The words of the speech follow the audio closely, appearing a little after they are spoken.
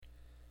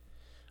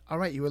All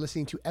right, you are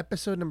listening to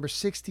episode number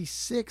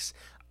 66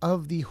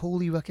 of the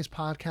Holy Ruckus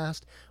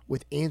podcast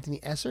with Anthony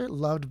Esser.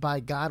 Loved by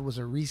God was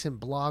a recent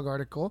blog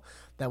article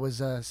that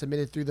was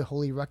submitted through the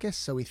Holy Ruckus.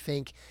 So we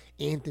thank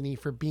Anthony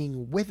for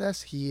being with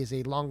us. He is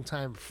a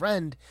longtime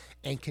friend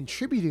and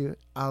contributor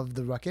of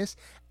the Ruckus.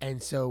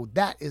 And so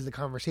that is the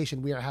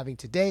conversation we are having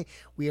today.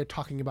 We are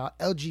talking about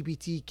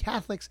LGBT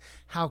Catholics.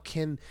 How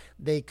can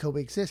they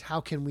coexist?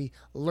 How can we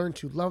learn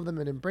to love them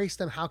and embrace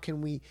them? How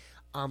can we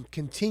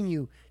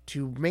continue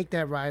to make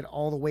that ride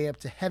all the way up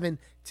to heaven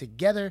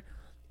together?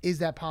 Is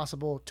that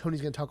possible?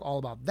 Tony's going to talk all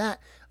about that.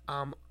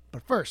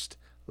 But first,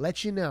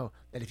 let you know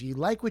that if you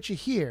like what you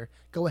hear,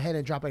 go ahead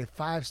and drop a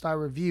 5-star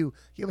review.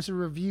 Give us a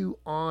review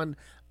on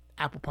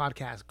Apple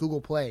Podcasts,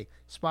 Google Play,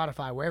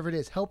 Spotify, wherever it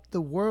is. Help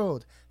the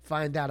world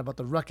find out about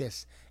the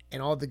Ruckus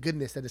and all the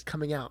goodness that is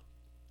coming out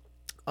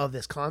of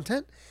this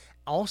content.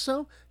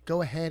 Also,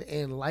 go ahead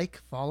and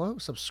like, follow,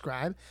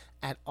 subscribe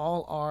at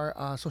all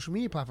our social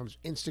media platforms,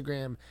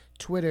 Instagram,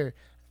 Twitter,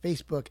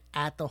 Facebook,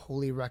 at The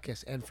Holy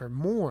Ruckus. And for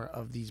more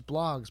of these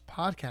blogs,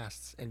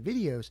 podcasts, and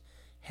videos,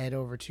 head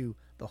over to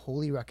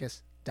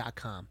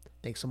theholyruckus.com.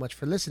 Thanks so much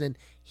for listening.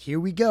 Here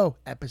we go,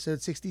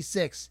 episode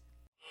 66.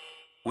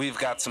 We've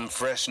got some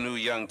fresh new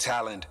young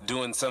talent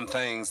doing some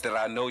things that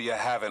I know you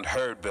haven't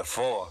heard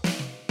before.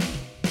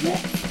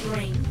 Let's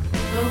bring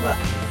the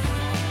ruckus.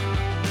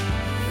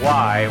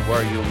 Why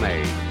were you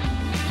made?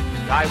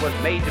 I was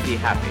made to be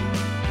happy.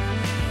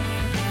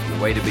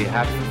 The way to be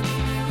happy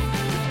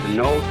is to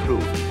know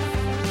truth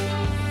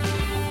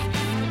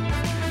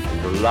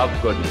and to love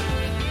goodness.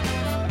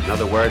 In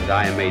other words,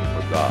 I am made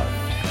for God.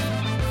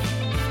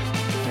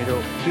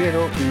 Pero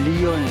quiero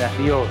lío en las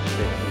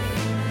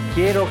dioses.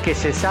 Quiero que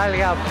se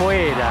salga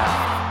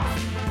afuera.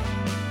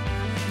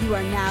 You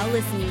are now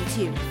listening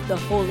to the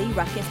Holy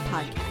Ruckus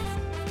podcast.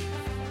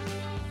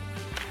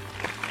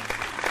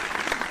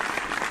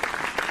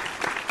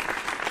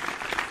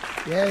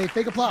 Yay,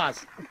 fake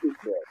applause.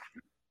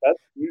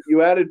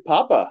 You added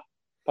Papa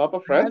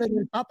Francis.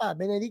 Papa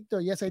Benedicto.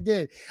 Yes, I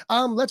did.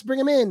 Let's bring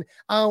him in.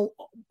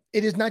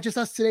 It is not just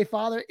us today,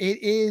 Father.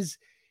 It is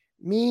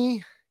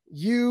me,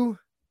 you,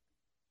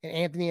 and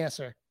Anthony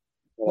Esser.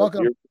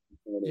 Welcome.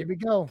 Here we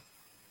go.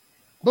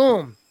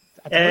 Boom.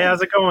 Hey,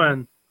 how's it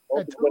going?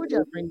 I told you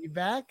I'd bring you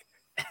back.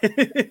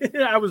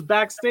 I was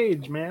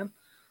backstage, man.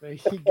 There you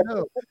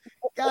go.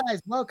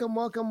 Guys, welcome.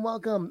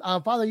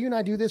 Father, you and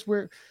I do this.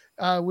 We're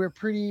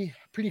pretty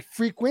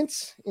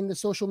frequent in the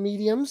social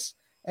mediums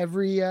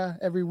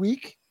every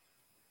week,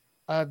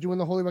 doing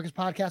the Holy Ruckus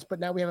podcast. But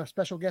now we have a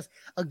special guest,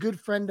 a good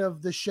friend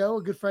of the show,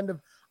 a good friend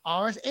of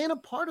ours, and a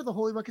part of the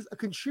Holy Ruckus, a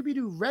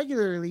contributor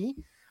regularly.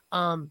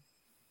 I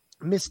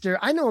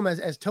know him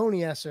as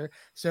Tony Esser.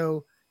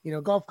 So,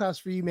 golf claps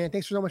for you, man.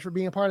 Thanks so much for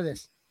being a part of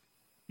this.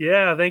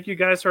 Yeah, thank you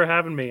guys for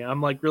having me.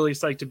 I'm really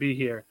psyched to be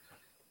here.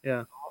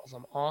 Yeah.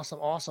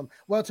 Awesome.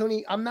 Well,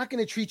 Tony, I'm not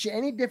going to treat you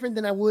any different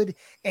than I would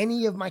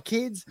any of my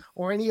kids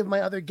or any of my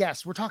other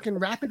guests. We're talking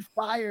rapid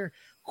fire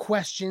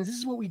questions. This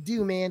is what we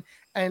do, man.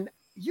 And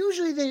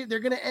usually they're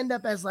going to end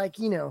up as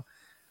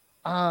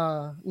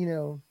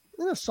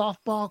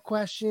softball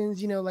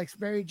questions, like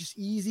very just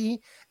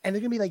easy. And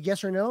they're going to be like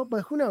yes or no,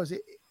 but who knows?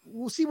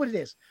 We'll see what it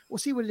is.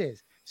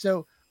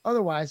 So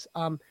otherwise,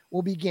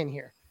 we'll begin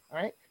here. All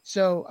right.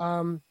 So,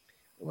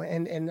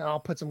 and I'll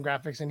put some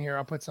graphics in here.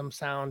 I'll put some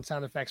sound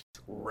effects.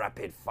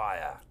 Rapid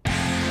fire.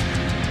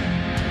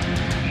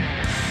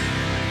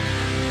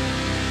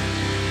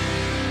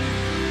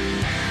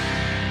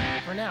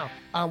 For now,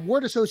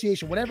 word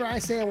association. Whatever I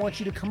say, I want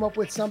you to come up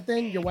with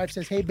something. Your wife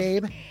says, "Hey,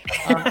 babe."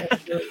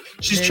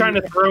 She's trying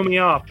to throw me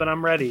off, but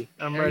I'm ready.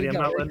 I'm ready. I'm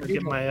not letting her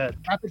get in my head.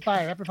 Rapid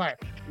fire.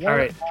 All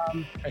right.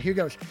 Here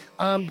goes.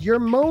 Your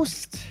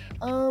most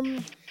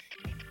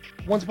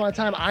once upon a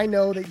time, I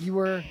know that you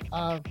were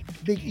a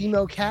big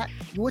emo cat.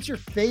 What's your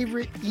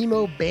favorite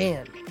emo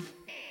band?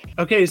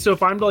 Okay, so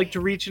if I'm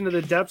to reach into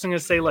the depths, I'm gonna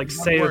say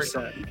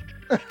Seosen.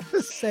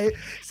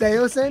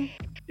 Seosen?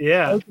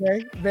 Yeah.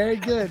 Okay. Very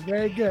good.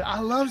 I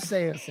love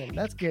Seosen.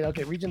 That's good.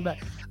 Okay, reaching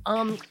back.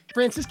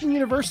 Franciscan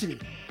University.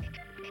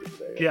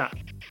 Yeah.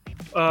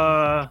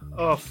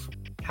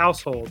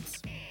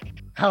 Households.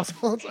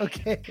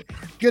 Okay.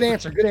 Good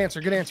answer.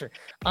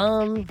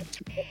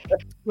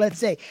 Let's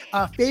say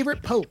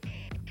favorite pope.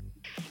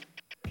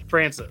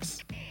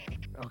 Francis.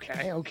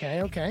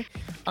 Okay.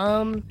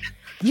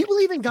 Do you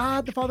believe in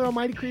God, the Father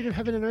Almighty, creator of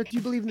heaven and earth? Do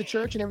you believe in the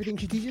church and everything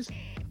she teaches?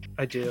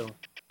 I do.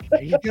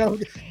 There you go.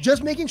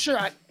 Just making sure,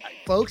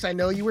 folks. I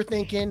know you were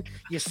thinking.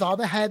 You saw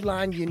the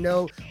headline.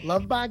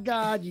 Loved by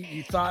God.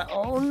 You thought,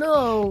 oh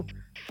no,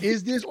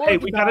 is this? Hey,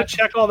 we got to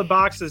check all the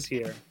boxes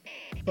here,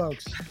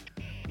 folks.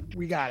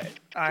 We got it.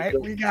 All right.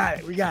 We got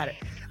it.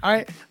 All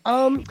right.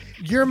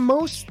 Your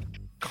most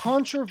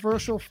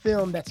controversial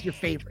film that's your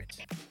favorite,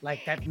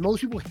 like that most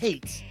people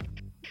hate.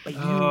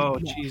 Oh,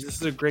 geez, this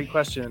is a great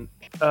question.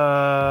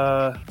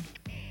 Now,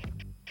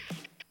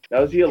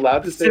 is he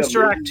allowed to say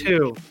Sister Act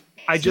 2?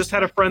 I just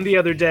had a friend the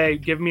other day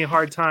give me a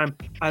hard time.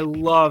 I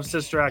love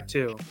Sister Act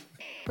 2.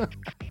 There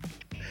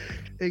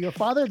you go.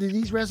 Father, did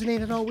these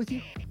resonate at all with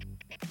you?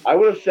 I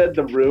would have said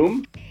The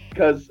Room,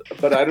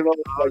 but I don't know.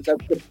 Like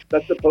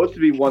that's supposed to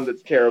be one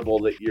that's terrible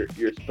that you're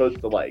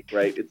supposed to like,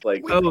 right? It's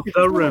like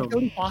The Room.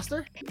 Jodie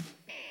Foster?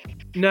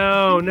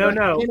 No.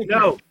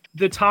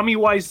 The Tommy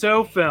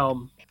Wiseau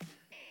film.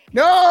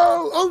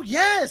 No! Oh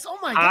yes! Oh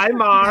my God! Hi,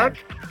 Mark.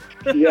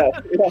 yeah.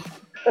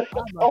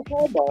 Oh,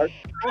 hi, Mark.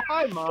 Oh,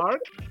 hi, Mark.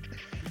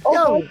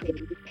 Yo,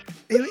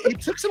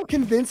 it took some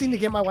convincing to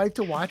get my wife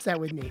to watch that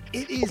with me.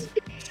 It is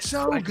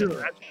so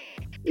good.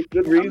 It's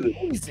good reason.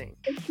 Amazing.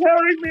 It's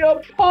tearing me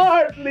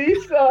apart,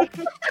 Lisa.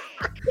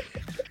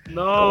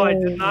 No, I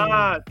did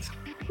not.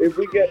 If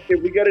we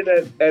get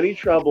in any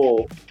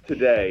trouble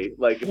today,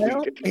 like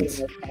it's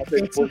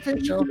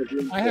official.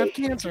 I have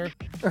cancer.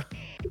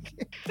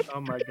 Oh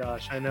my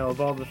gosh, I know,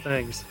 of all the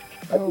things.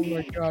 Oh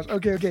my gosh.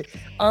 Okay.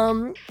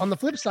 On the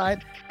flip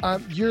side,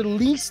 your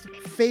least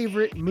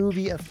favorite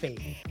movie of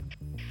faith.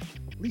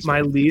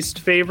 Least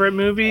favorite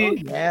movie? Oh,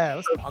 yeah,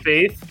 let's talk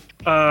faith.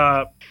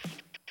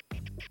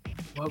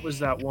 What was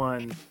that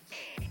one?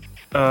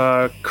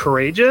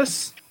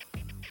 Courageous?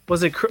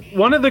 Was it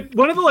one of the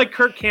like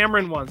Kirk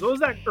Cameron ones? What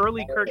was that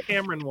early Kirk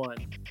Cameron one?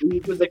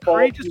 Was it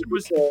Courageous? Or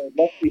was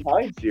Left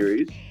Behind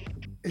series?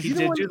 He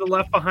did do the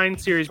Left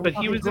Behind series, but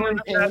he was in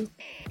that.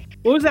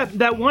 What was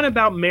that one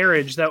about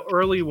marriage? That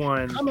early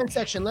one. Comment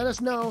section. Let us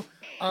know.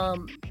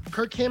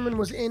 Kirk Cameron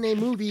was in a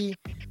movie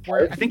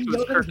where I think it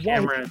was Kirk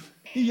Cameron.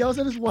 He yells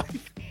at his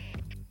wife.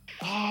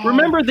 Oh.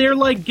 Remember, they're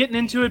like getting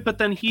into it, but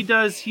then he's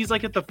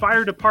like at the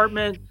fire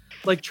department,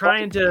 like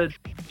trying to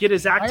get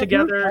his act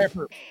together.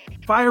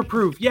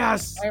 Fireproof,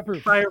 yes.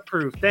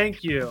 Fireproof.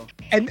 Thank you.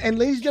 And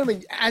ladies and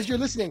gentlemen, as you're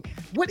listening,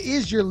 what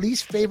is your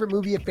least favorite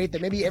movie of faith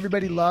that maybe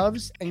everybody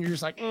loves, and you're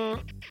just like,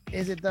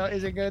 is it though?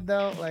 Is it good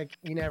though? Like,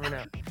 you never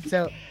know.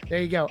 So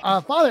there you go.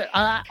 Father,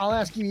 I'll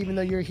ask you, even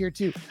though you're here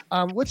too.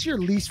 What's your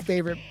least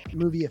favorite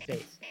movie of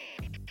faith?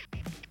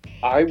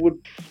 I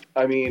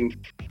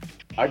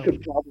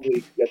could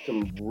probably get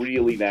some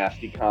really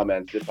nasty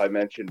comments if I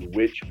mentioned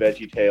which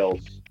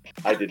VeggieTales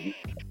I didn't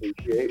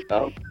appreciate.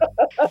 But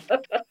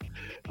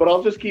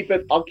I'll just keep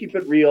it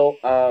real.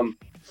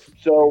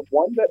 So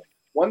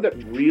one that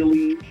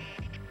really,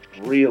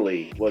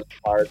 really was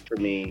hard for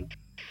me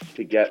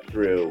to get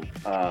through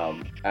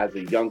as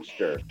a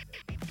youngster,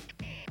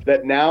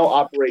 that now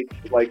operates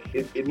like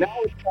it now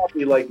is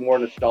probably like more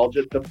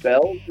nostalgia. The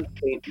Bells of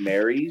St.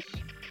 Mary's.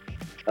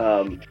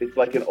 It's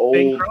like an old.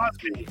 Bing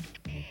Crosby.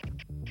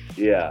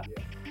 Yeah,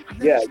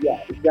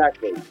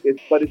 exactly.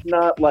 It's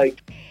not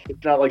like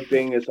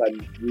Bing as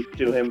I'm used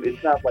to him.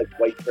 It's not like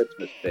White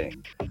Christmas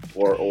Bing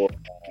or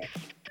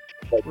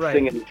like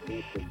singing,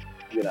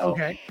 you know.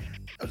 Okay.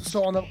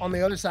 So on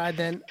the other side,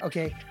 then,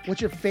 okay, what's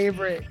your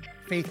favorite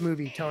faith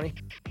movie, Tony?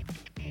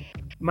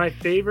 My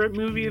favorite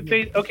movie of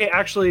faith? Okay,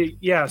 actually,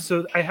 yeah.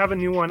 So I have a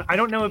new one. I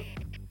don't know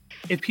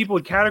if people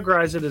would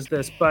categorize it as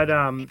this, but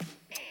A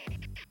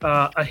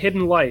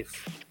Hidden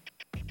Life.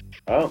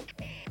 Oh.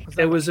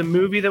 It was a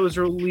movie that was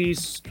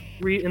released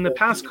in the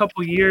past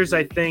couple years,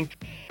 I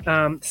think.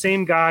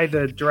 Same guy,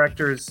 the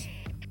director's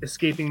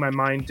escaping my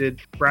mind, did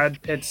Brad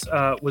Pitt's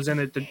was in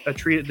it, the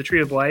Tree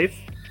of Life.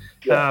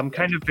 Yeah.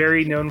 Kind of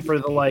very known for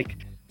the like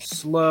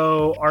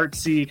slow,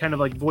 artsy, kind of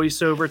like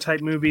voiceover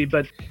type movie,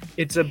 but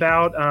it's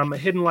about A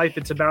Hidden Life.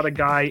 It's about a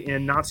guy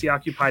in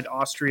Nazi-occupied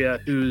Austria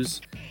who's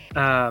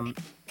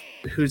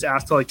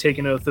asked to like take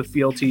an oath of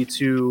fealty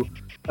to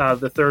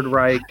the Third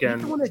Reich.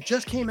 And the one that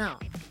just came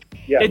out.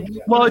 Yeah.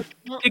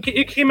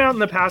 It came out in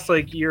the past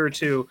like year or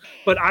two,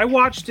 but I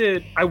watched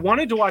it. I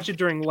wanted to watch it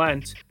during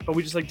Lent, but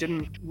we just like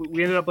didn't.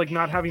 We ended up like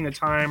not having the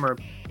time or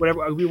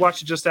whatever. We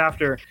watched it just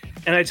after,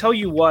 and I tell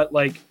you what,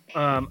 like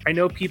I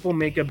know people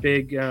make a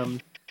big a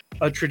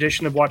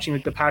tradition of watching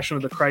like the Passion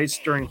of the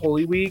Christ during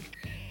Holy Week.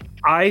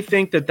 I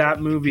think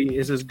that movie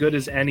is as good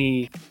as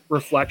any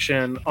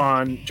reflection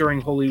on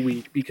during Holy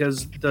Week,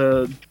 because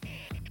the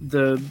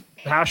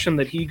passion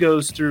that he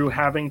goes through,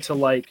 having to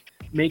like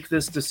make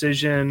this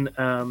decision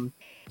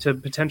to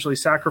potentially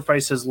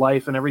sacrifice his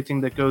life and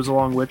everything that goes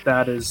along with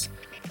that is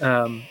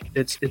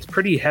it's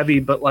pretty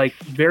heavy, but like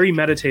very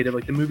meditative.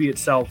 Like the movie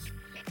itself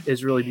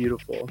is really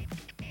beautiful.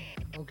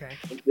 Okay.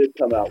 It did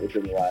come out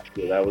within the last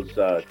year. That was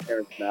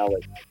Terrence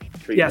Malick.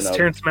 Yes,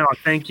 Terrence Malick.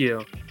 Thank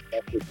you.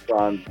 That's with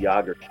Franz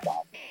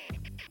Jagerstadt.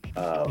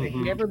 If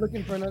you're ever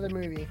looking for another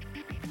movie,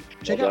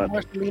 check out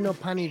Marcelino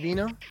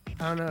Panivino.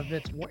 I don't know if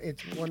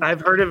it's one.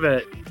 I've heard of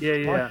it.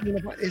 Yeah.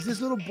 Is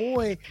this little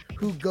boy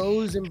who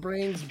goes and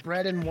brings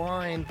bread and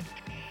wine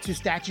to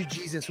statue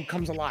Jesus who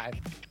comes alive.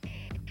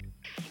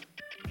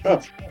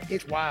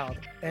 It's wild.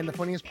 And the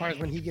funniest part is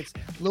when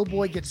little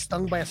boy gets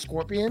stung by a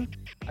scorpion,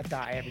 I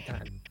die every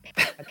time.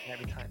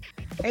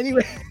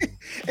 Anyway,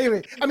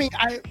 I mean,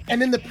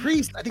 and then the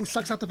priest, I think,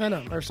 sucks out the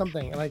venom or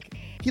something. Like,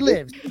 he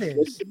lives.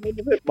 What's the name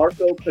of it?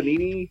 Marco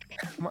Panini?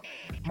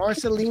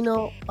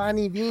 Marcelino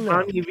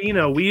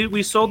Panivino.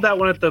 We sold that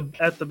one at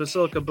the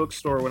Basilica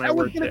bookstore when I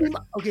worked there.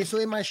 Okay, so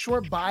in my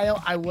short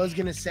bio, I was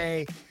going to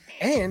say,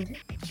 and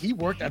he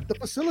worked at the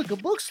Basilica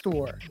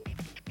bookstore.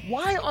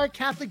 Why are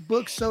Catholic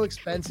books so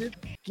expensive?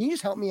 Can you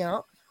just help me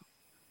out?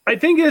 I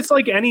think it's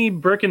like any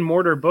brick and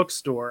mortar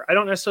bookstore. I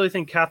don't necessarily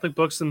think Catholic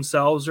books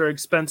themselves are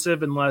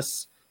expensive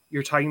unless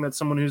you're talking about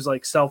someone who's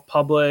like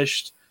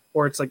self-published,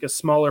 or it's like a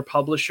smaller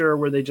publisher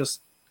where they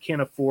just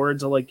can't afford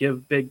to like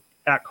give big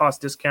at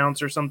cost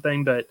discounts or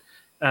something. But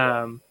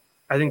I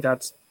think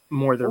that's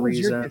more the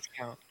reason. Your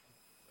discount?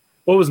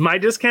 What was my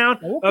discount?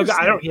 Oh, God,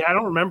 I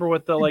don't remember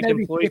what the like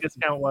employee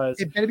discount was.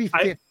 It better be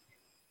 50.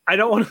 I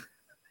don't want to.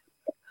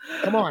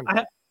 Come on.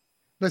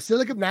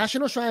 Basilica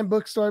National Shrine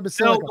Bookstore.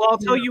 Basilica. No, well, I'll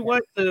tell you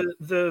what,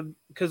 the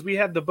because we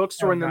had the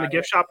bookstore and then the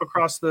gift shop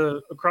across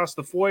the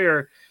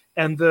foyer,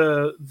 and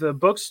the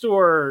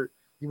bookstore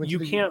you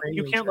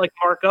can't like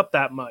mark up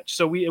that much.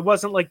 So it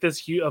wasn't like this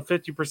a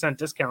 50%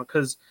 discount,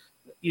 because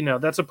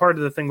that's a part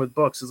of the thing with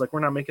books is like we're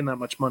not making that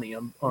much money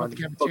on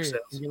book sales.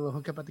 You get a little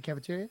hookup at the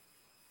cafeteria.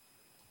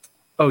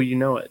 Oh, you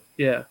know it,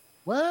 yeah.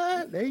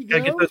 What? There you go.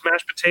 I get those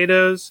mashed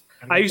potatoes.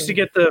 I used to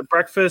get the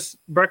breakfast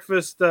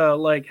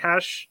like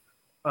hash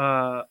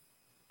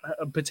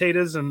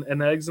potatoes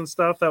and eggs and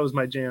stuff. That was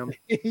my jam.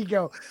 There you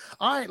go.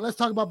 All right, let's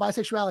talk about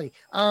bisexuality.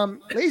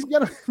 Ladies and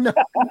gentlemen,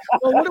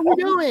 well, what are we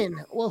doing?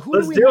 Well,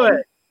 let's do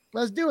it.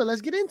 Let's do it.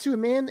 Let's get into it,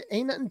 man.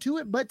 Ain't nothing to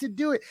it but to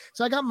do it.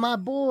 So I got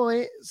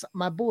both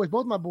my boys,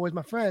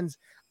 my friends,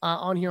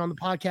 on here on the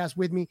podcast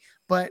with me.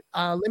 But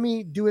let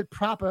me do it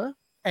proper.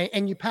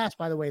 And you passed,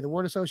 by the way. The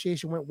word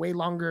association went way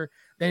longer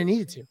than it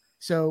needed to.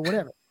 So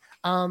whatever.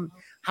 I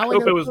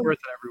hope it was worth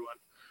it, everyone.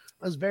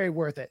 It was very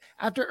worth it.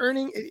 After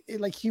earning, it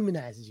like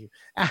humanizes you.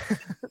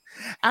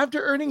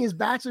 After earning his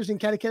bachelor's in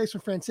Catechetics from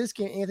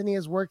Franciscan, Anthony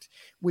has worked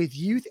with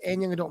youth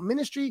and young adult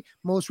ministry,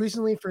 most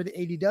recently for the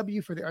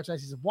ADW for the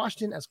Archdiocese of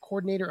Washington as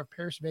Coordinator of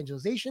Parish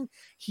Evangelization.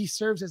 He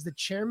serves as the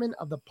chairman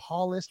of the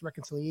Paulist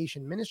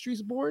Reconciliation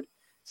Ministries Board.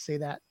 Say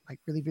that like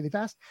really, really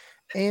fast.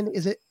 And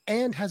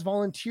has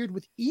volunteered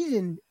with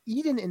Eden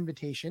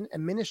Invitation, a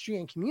ministry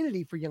and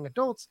community for young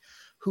adults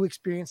who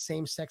experience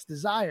same-sex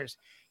desires.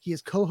 He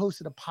has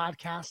co-hosted a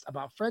podcast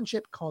about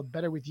friendship called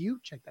Better With You.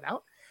 Check that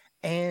out.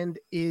 And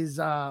is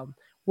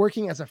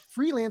working as a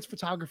freelance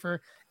photographer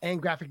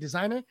and graphic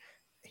designer.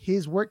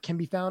 His work can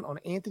be found on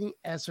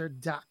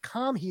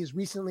anthonyesser.com. He is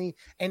recently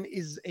and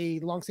is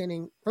a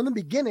longstanding, from the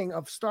beginning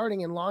of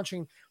starting and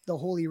launching the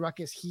Holy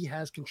Ruckus, he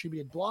has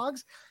contributed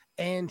blogs.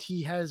 And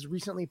he has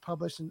recently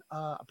published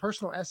a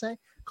personal essay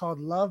called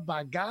Loved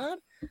by God.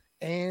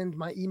 And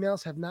my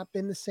emails have not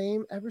been the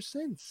same ever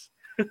since.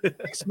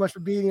 Thanks so much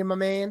for being here, my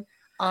man.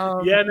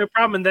 Yeah, no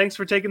problem. And thanks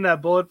for taking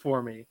that bullet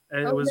for me.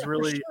 And it was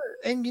really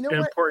and an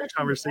important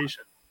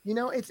conversation.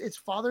 It's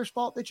Father's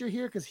fault that you're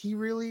here, because he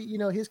really,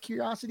 his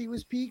curiosity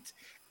was piqued.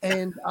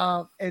 And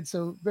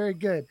so very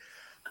good.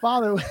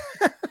 Father,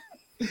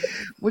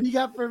 what do you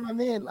got for my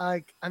man?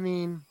 Like, I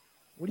mean,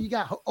 what do you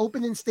got?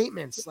 Opening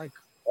statements. Like,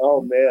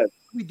 oh man, what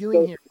are we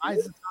doing here? Why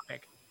is the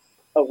topic?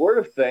 A word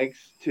of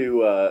thanks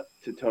to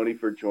Tony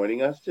for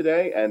joining us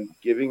today and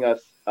giving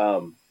us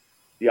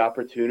the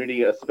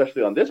opportunity,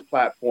 especially on this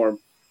platform,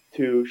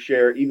 to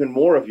share even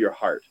more of your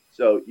heart.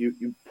 So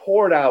you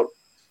poured out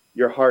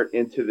your heart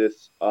into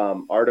this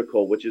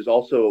article, which is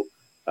also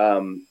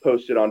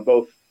posted on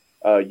both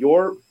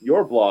your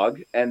blog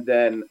and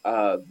then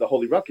the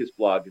Holy Ruckus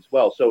blog as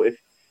well. So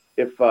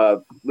if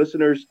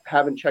listeners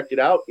haven't checked it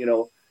out,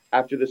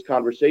 after this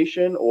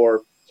conversation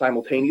or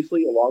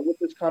simultaneously along with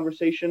this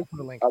conversation,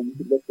 you can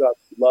look up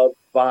Loved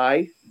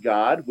by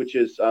God, which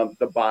is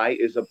the by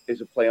is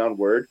a play on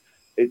word.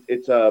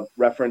 It's a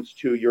reference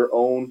to your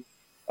own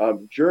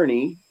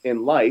journey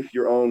in life,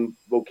 your own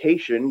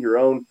vocation, your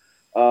own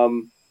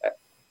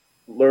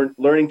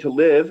learning to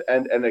live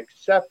and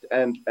accept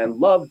and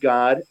love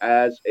God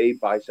as a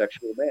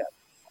bisexual man.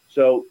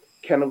 So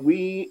can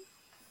we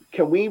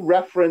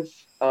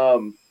reference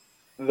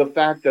the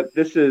fact that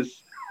this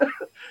is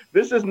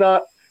this is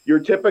not your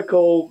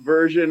typical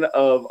version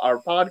of our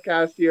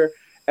podcast here,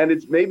 and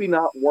it's maybe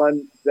not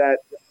one that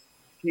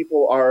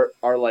people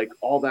are like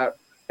all that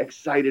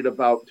excited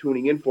about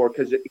tuning in for,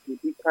 because it can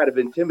be kind of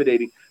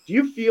intimidating. Do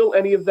you feel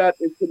any of that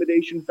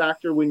intimidation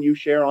factor when you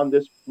share on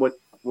this,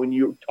 when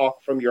you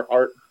talk from your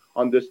heart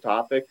on this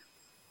topic?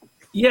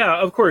 Yeah,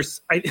 of course.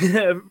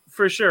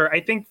 For sure. I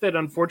think that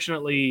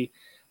unfortunately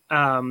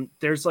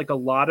there's like a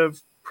lot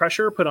of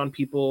pressure put on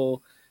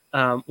people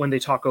when they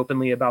talk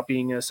openly about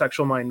being a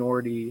sexual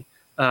minority,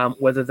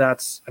 whether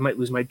that's I might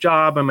lose my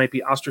job, I might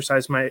be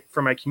ostracized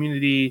from my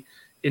community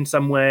in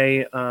some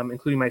way,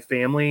 including my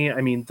family.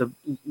 I mean, the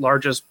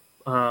largest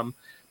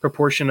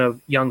proportion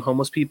of young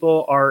homeless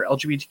people are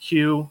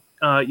LGBTQ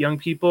young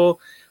people,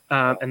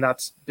 and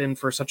that's been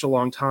for such a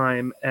long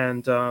time.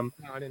 And I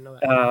didn't know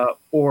that.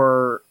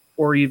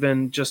 Or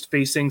even just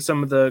facing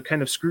some of the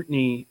kind of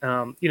scrutiny,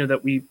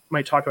 that we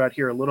might talk about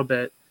here a little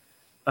bit.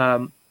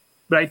 But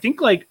I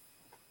think like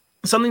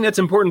something that's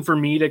important for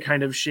me to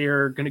kind of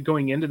share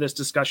going into this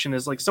discussion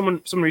is like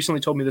someone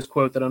recently told me this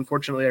quote that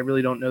unfortunately I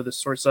really don't know the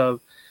source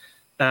of,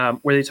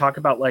 where they talk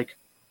about like,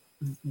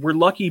 we're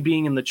lucky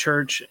being in the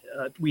church.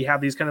 We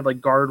have these kind of like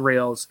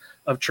guardrails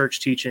of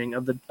church teaching,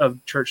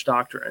 of church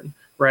doctrine,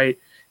 right?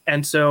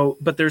 And so,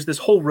 but there's this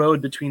whole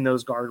road between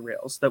those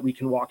guardrails that we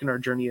can walk in our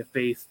journey of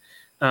faith.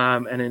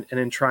 and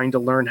in trying to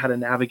learn how to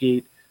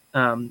navigate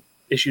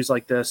issues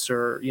like this,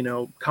 or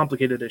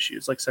complicated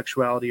issues like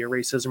sexuality or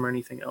racism or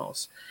anything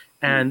else.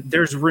 And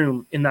there's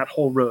room in that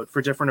whole road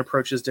for different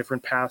approaches,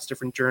 different paths,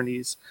 different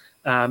journeys.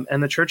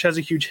 And the church has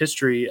a huge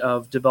history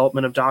of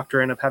development of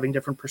doctrine, of having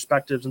different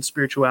perspectives and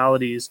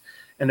spiritualities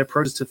and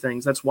approaches to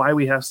things. That's why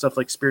we have stuff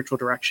like spiritual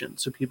direction,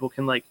 so people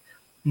can like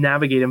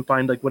navigate and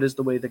find like, what is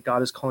the way that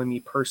God is calling me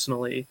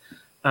personally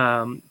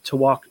to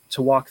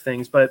walk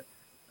things. But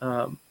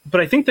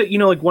I think that,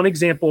 like one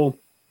example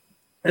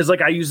is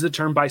like I use the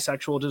term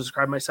bisexual to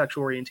describe my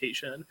sexual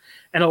orientation.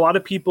 And a lot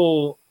of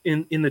people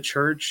in the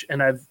church,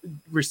 and I've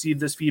received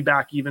this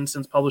feedback even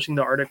since publishing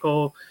the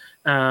article,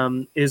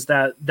 is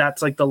that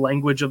that's like the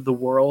language of the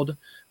world.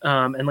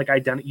 And like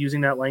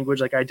using that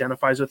language like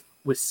identifies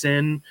with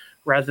sin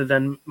rather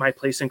than my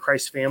place in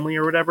Christ's family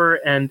or whatever.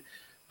 And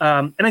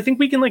I think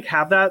we can like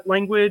have that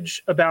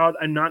language about,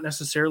 I'm not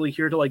necessarily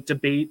here to like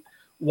debate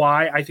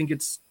why I think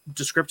it's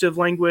descriptive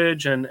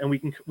language, and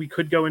we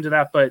could go into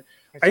that, but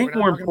I think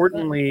more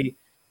importantly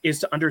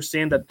is to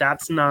understand that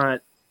that's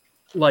not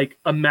like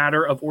a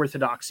matter of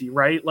orthodoxy,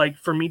 right? Like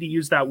for me to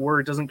use that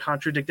word doesn't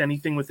contradict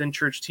anything within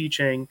church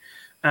teaching.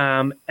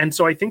 And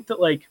so I think that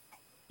like,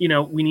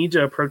 we need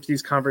to approach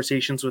these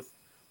conversations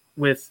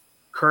with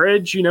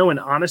courage, and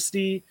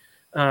honesty,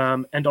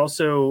 and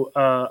also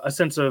a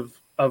sense of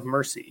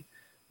mercy,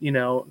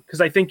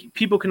 because I think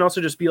people can also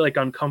just be like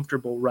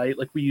uncomfortable, right?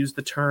 Like we use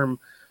the term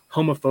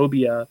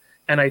homophobia,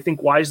 and I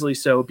think wisely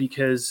so,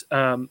 because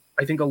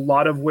I think a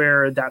lot of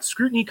where that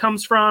scrutiny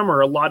comes from, or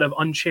a lot of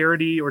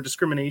uncharity or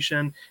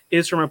discrimination,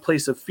 is from a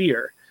place of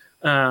fear.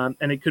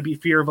 And it could be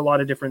fear of a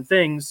lot of different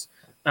things.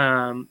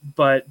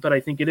 But I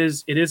think it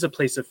is a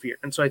place of fear.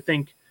 And so I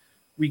think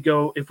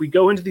if we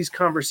go into these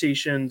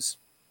conversations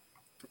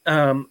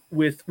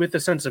with a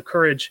sense of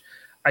courage,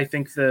 I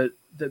think that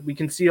we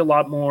can see a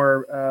lot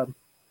more.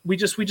 We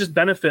just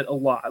benefit a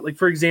lot. Like,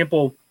 for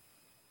example,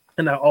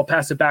 and I'll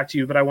pass it back to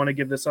you, but I want to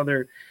give this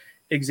other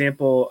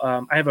example.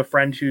 I have a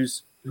friend who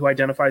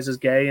identifies as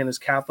gay and is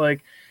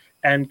Catholic,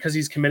 and because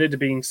he's committed to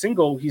being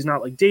single, he's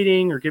not like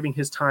dating or giving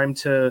his time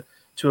to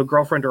a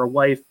girlfriend or a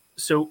wife.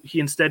 So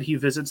he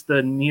visits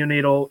the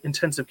neonatal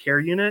intensive care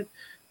unit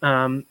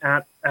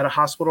at a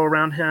hospital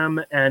around him,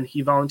 and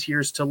he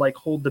volunteers to like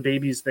hold the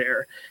babies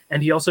there.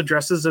 And he also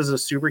dresses as a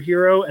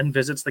superhero and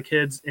visits the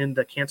kids in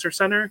the cancer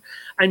center.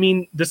 I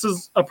mean, this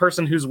is a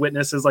person whose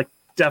witness is like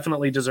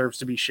definitely deserves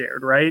to be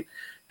shared, right?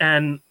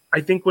 And I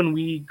think when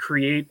we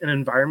create an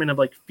environment of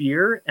like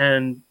fear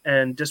and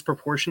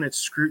disproportionate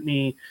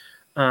scrutiny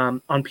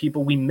on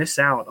people, we miss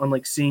out on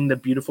like seeing the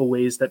beautiful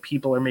ways that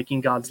people are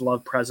making God's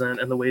love present,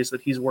 and the ways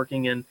that he's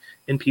working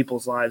in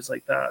people's lives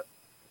like that.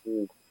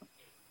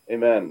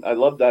 Amen. I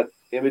love that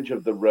image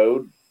of the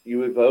road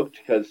you evoked,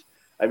 because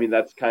I mean,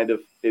 that's kind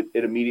of, it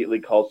immediately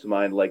calls to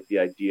mind like the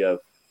idea of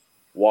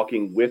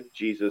walking with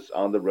Jesus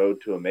on the road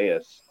to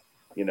Emmaus.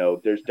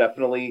 There's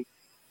definitely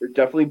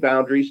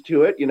boundaries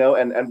to it,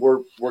 and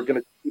we're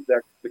going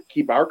to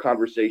keep our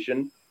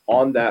conversation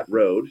on that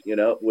road,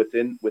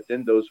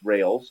 within those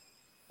rails,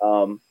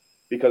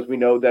 because we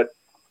know that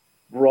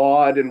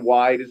broad and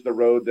wide is the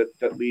road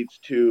that leads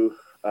to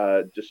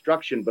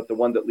destruction, but the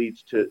one that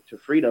leads to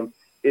freedom,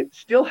 it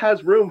still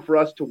has room for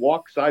us to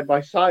walk side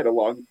by side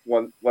along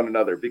one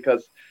another,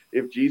 because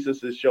if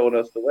Jesus is showing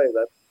us the way,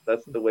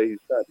 that's the way he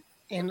said.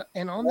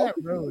 And on that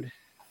road,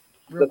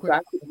 the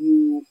fact that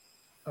you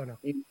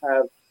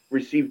have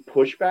received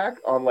pushback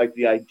on like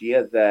the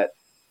idea that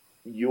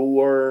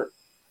your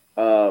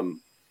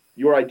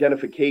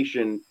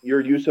identification,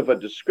 your use of a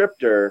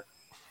descriptor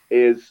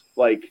is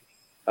like,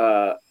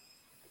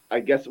 I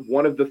guess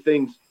one of the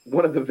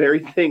very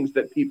things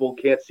that people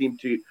can't seem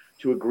to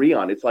agree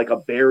on. It's like a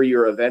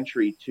barrier of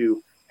entry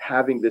to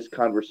having this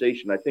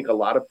conversation. I think a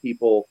lot of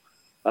people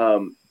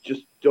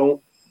just don't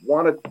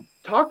want to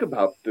talk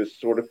about this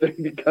sort of thing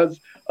because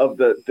of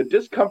the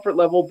discomfort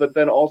level, but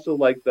then also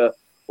like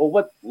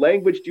what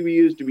language do we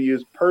use? Do we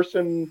use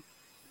person,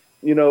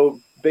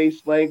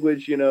 based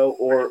language,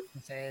 or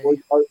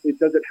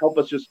does it help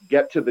us just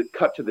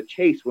cut to the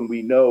chase when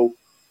we know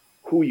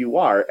who you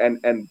are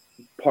and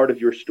part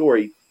of your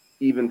story,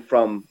 even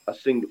from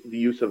the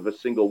use of a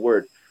single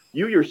word?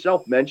 You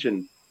yourself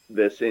mentioned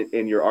this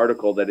in your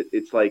article, that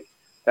it's like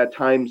at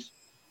times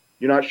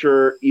you're not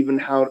sure even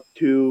how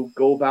to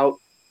go about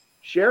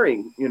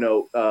sharing,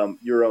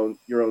 your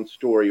own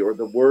story, or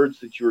the words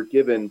that you were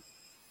given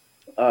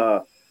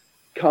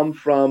come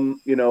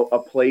from, a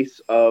place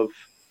of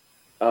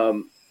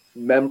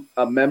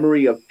a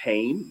memory of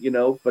pain,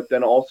 but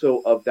then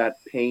also of that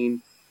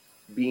pain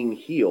being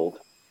healed.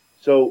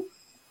 So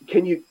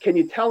can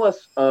you tell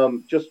us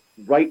just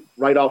right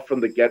off from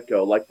the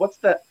get-go, like what's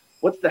the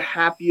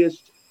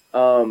happiest,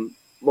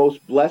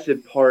 most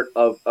blessed part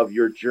of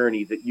your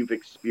journey that you've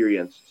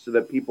experienced, so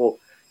that people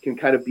can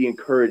kind of be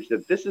encouraged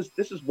that this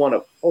is one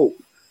of hope,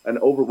 an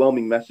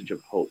overwhelming message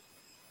of hope?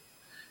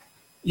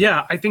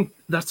 Yeah, I think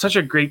that's such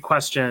a great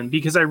question,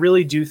 because I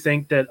really do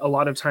think that a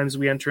lot of times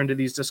we enter into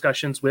these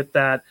discussions with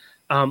that,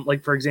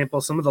 like, for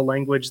example, some of the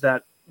language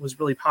that was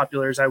really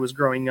popular as I was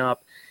growing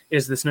up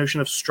is this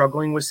notion of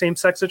struggling with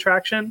same-sex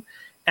attraction.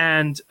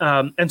 And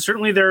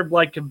certainly there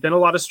have been a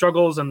lot of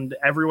struggles, and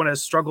everyone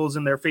has struggles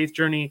in their faith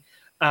journey.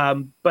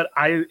 But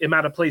I am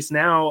at a place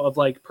now of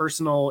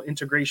personal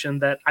integration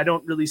that I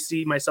don't really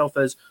see myself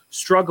as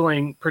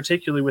struggling,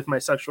 particularly with my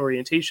sexual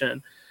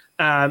orientation.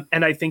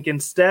 And I think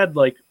instead,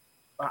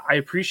 I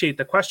appreciate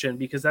the question,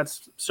 because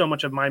that's so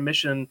much of my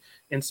mission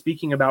in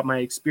speaking about my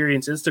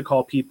experience is to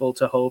call people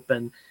to hope.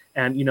 And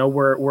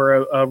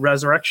we're a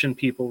resurrection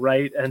people,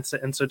 right? And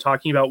so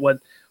talking about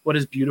what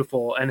is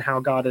beautiful and how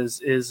God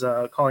is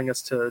calling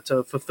us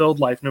to fulfilled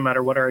life, no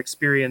matter what our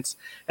experience.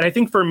 And I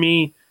think for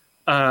me,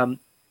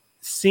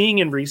 seeing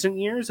in recent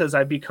years, as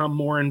I've become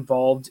more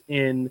involved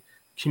in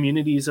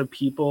communities of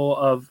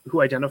people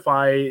who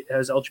identify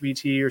as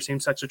LGBT or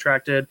same-sex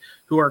attracted,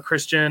 who are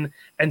Christian,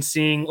 and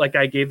seeing,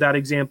 I gave that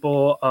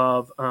example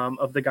of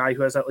the guy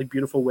who has that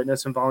beautiful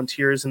witness and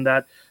volunteers in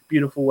that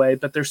beautiful way.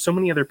 But there's so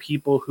many other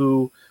people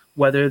who,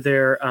 whether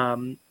they're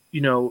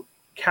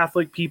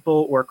Catholic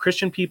people or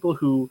Christian people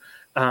who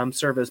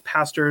serve as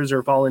pastors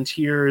or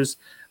volunteers,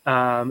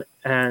 and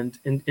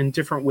in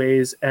different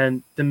ways,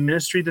 and the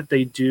ministry that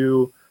they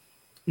do,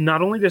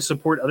 not only to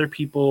support other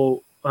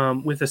people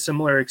with a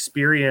similar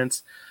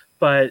experience,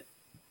 but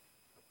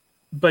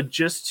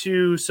just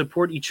to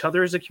support each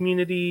other as a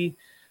community,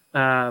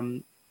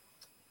 and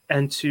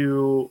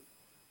to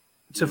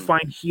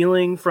find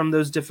healing from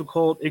those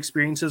difficult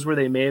experiences where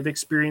they may have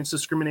experienced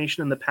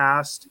discrimination in the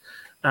past,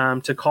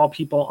 to call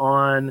people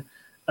on,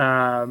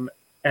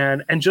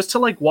 and just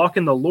to walk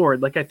in the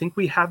Lord. I think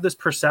we have this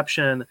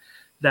perception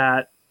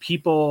that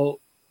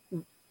people,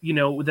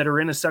 that are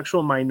in a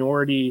sexual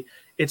minority,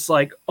 it's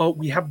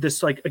we have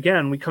this,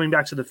 again, coming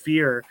back to the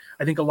fear.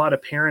 I think a lot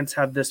of parents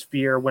have this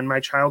fear when my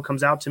child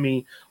comes out to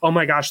me, oh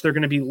my gosh, they're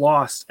going to be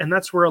lost. And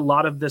that's where a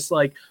lot of this,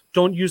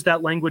 don't use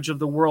that language of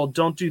the world.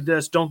 Don't do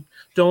this. Don't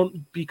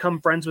become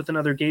friends with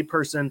another gay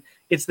person.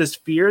 It's this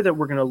fear that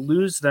we're going to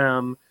lose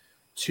them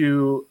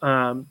to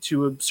a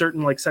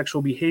certain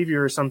sexual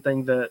behavior or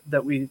something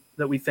that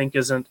we think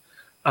isn't,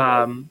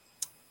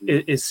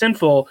 is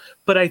sinful.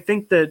 But I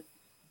think that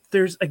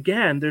there's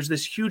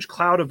this huge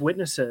cloud of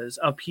witnesses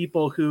of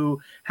people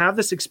who have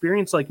this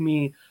experience like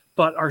me,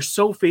 but are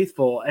so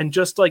faithful, and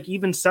just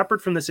even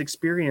separate from this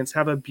experience,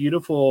 have a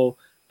beautiful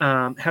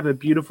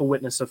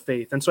witness of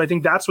faith. And so I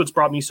think that's what's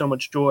brought me so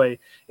much joy.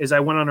 Is I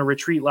went on a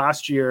retreat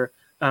last year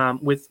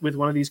with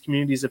one of these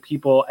communities of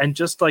people, and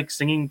just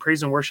singing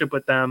praise and worship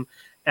with them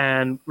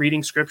and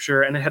reading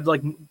scripture, and it had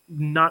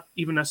not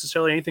even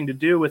necessarily anything to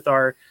do with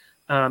our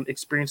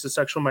experience as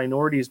sexual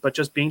minorities, but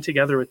just being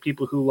together with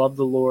people who love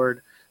the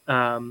Lord.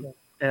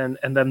 And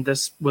then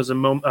this was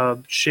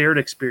a shared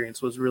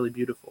experience, was really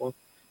beautiful.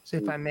 So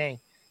if I may,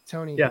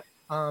 Tony, yeah.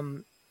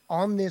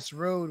 On this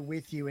road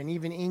with you, and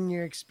even in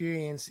your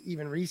experience,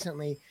 even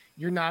recently,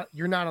 you're not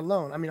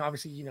alone. I mean,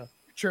 obviously,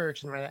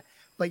 church and that,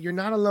 but you're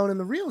not alone in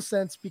the real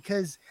sense,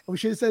 because we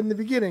should have said in the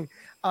beginning,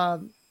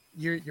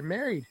 you're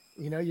married.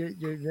 You're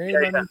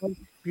married, yeah.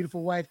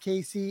 Beautiful wife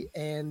Casey,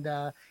 and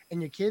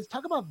your kids.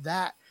 Talk about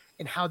that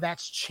and how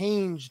that's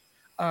changed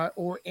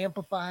or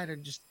amplified, or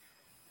just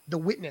the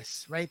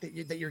witness, right,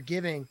 that you're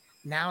giving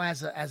now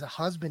as a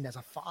husband, as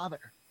a father,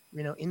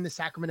 in the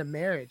sacrament of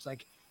marriage.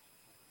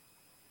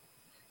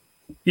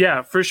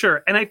 Yeah, for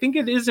sure. And I think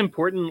it is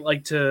important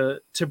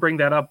to bring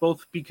that up,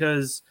 both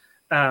because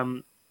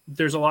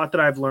there's a lot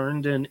that I've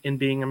learned in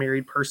being a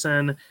married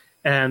person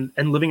and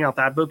living out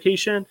that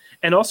vocation,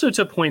 and also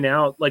to point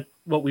out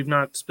what we've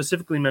not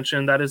specifically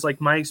mentioned, that is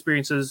my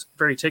experience is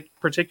very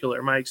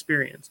particular. My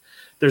experience,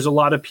 there's a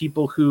lot of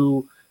people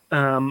who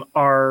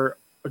are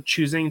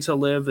choosing to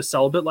live a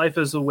celibate life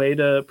as a way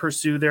to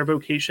pursue their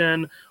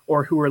vocation,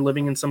 or who are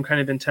living in some kind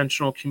of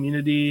intentional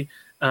community,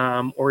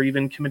 or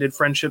even committed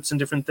friendships and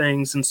different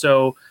things. And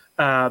so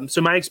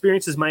my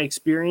experience is my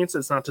experience.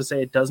 It's not to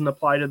say it doesn't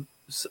apply to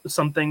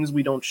some things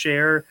we don't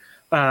share,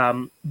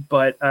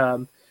 but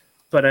I'm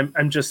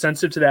just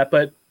sensitive to that.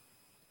 But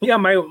yeah,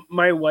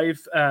 my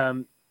wife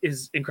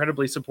is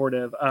incredibly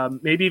supportive,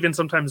 maybe even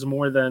sometimes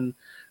more than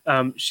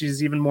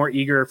she's even more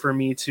eager for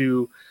me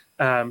to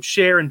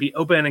share and be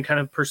open and kind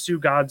of pursue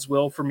God's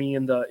will for me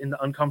in the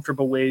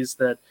uncomfortable ways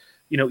that,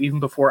 even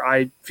before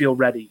I feel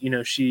ready,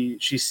 she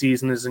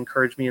sees and has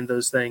encouraged me in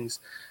those things,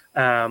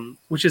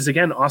 which is,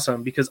 again,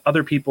 awesome, because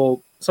other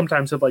people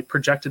sometimes have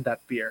projected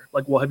that fear.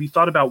 Well, have you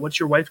thought about what's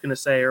your wife going to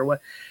say, or what?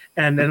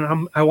 And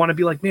then I want to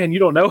be man, you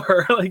don't know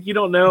her. You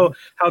don't know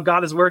how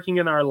God is working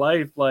in our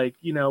life.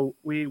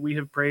 We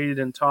have prayed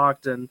and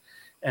talked and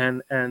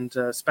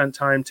spent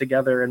time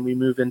together, and we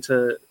move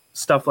into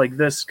stuff like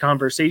this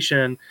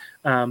conversation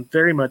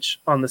very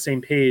much on the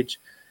same page.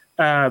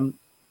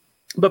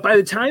 But by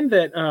the time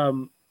that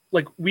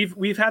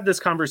we've had this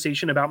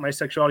conversation about my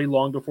sexuality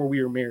long before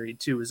we were married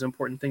too, is an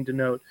important thing to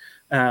note.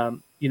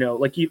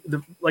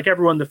 Like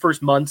everyone, the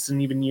first months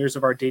and even years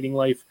of our dating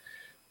life,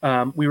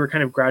 we were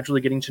kind of gradually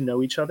getting to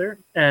know each other,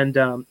 and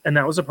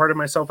that was a part of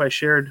myself I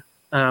shared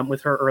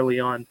with her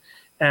early on.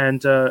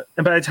 And by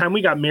the time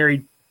we got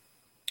married,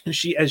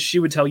 as she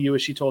would tell you,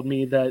 as she told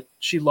me, that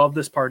she loved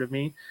this part of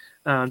me,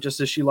 just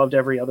as she loved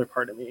every other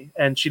part of me.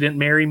 And she didn't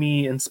marry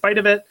me in spite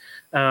of it.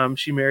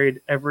 She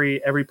married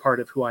every part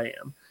of who I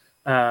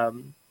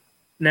am.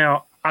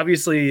 Now,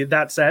 obviously,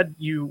 that said,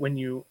 when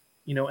you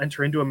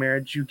enter into a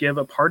marriage, you give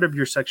a part of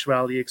your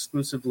sexuality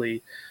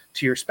exclusively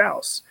to your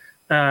spouse.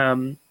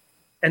 And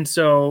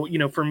so,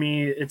 for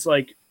me, it's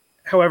like,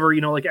 however,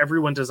 like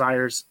everyone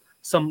desires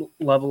some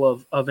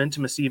level of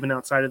intimacy even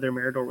outside of their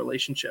marital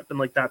relationship, and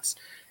like that's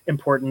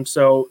important.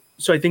 So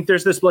I think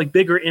there's this like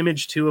bigger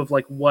image too of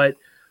like what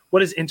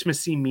does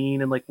intimacy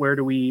mean, and like where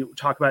do we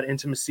talk about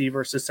intimacy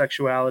versus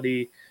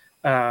sexuality.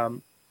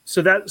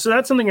 So that's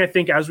something I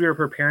think as we were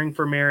preparing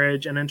for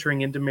marriage and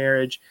entering into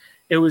marriage,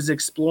 it was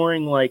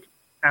exploring, like,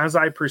 as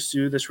I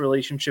pursue this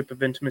relationship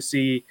of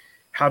intimacy,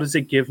 how does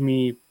it give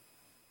me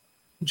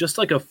just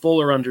like a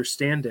fuller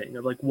understanding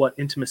of like what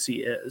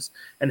intimacy is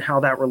and how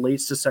that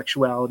relates to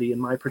sexuality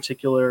and my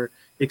particular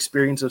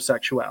experience of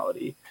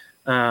sexuality.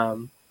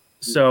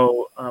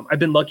 So I've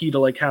been lucky to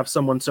like have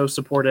someone so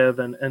supportive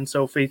and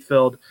so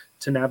faith-filled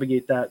to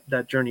navigate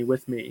that journey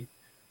with me.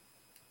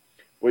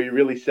 Well, you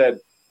really said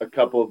a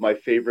couple of my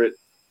favorite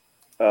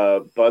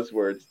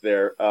buzzwords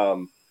there.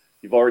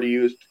 You've already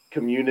used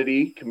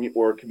community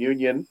or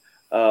communion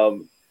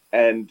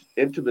and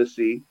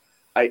intimacy.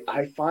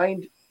 I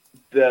find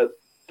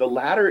the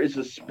latter is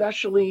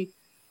especially,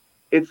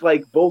 it's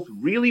like both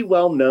really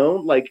well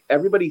known. Like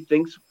everybody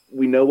thinks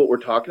we know what we're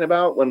talking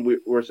about when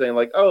we're saying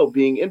like, oh,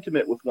 being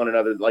intimate with one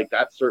another. Like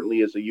that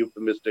certainly is a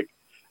euphemistic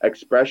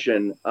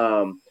expression.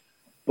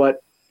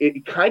 But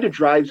it kind of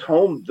drives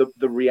home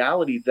the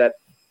reality that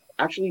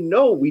actually,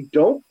 no,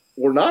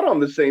 we're not on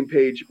the same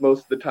page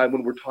most of the time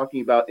when we're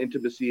talking about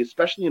intimacy,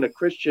 especially in a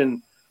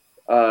Christian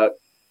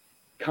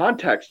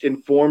context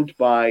informed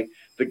by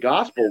the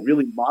gospel,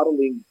 really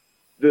modeling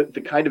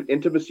the kind of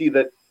intimacy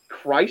that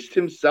Christ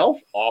himself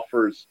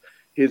offers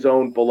his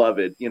own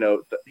beloved.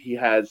 He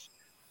has,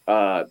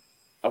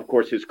 of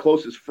course, his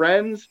closest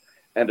friends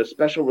and a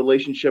special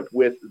relationship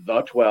with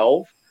the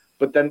 12.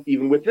 But then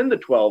even within the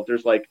 12,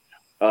 there's like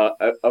a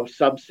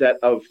subset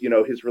of,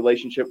 his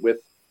relationship with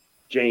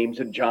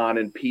James and John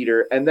and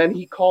Peter. And then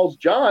he calls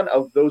John,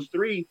 of those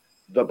three,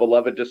 the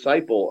beloved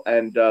disciple.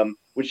 And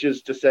which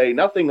is to say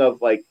nothing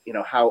of like,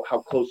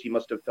 how close he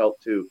must have felt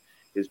to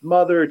his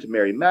mother, to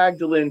Mary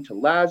Magdalene, to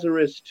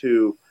Lazarus,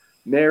 to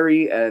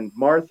Mary and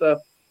Martha.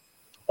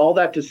 All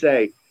that to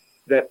say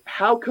that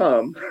how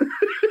come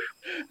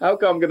I'm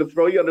going to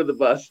throw you under the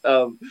bus.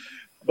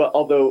 But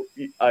although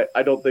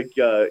I don't think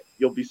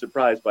you'll be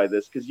surprised by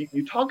this, because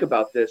you talk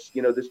about this,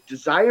 this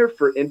desire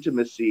for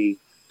intimacy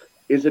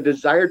is a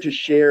desire to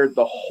share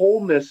the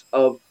wholeness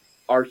of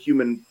our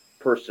human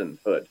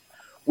personhood,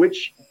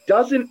 which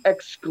doesn't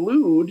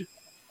exclude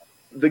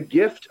the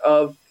gift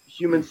of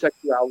human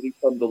sexuality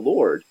from the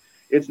Lord.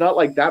 It's not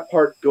like that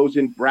part goes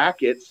in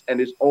brackets and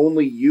is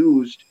only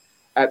used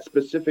at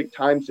specific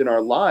times in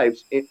our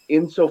lives,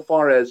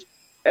 insofar as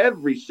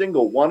every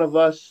single one of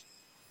us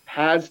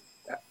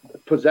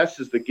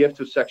possesses the gift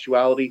of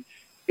sexuality.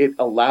 It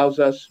allows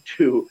us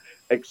to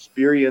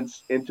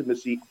experience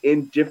intimacy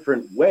in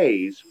different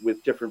ways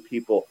with different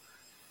people.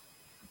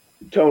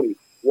 Tony,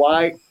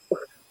 why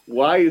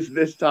is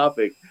this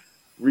topic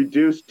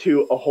reduced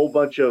to a whole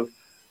bunch of,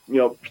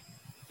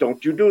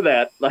 don't you do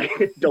that? Like,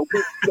 don't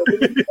be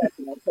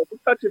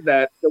touching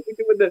that. Don't be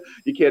doing that.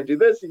 You can't do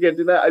this. You can't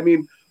do that. I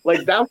mean,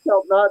 like, thou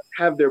shalt not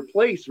have their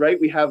place, right?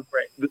 We have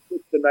the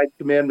ninth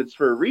commandments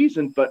for a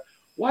reason, but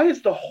why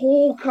is the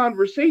whole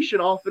conversation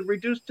often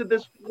reduced to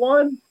this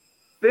one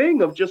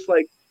thing of just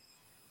like,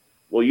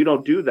 well, you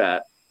don't do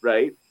that,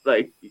 right?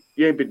 Like,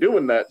 you ain't been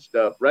doing that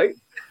stuff, right?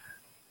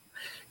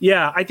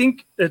 Yeah, I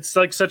think it's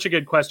like such a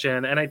good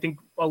question. And I think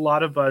a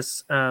lot of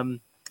us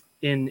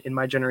in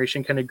my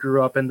generation kind of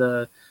grew up in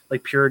the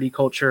like purity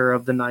culture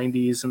of the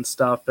 90s and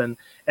stuff, and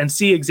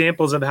see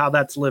examples of how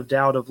that's lived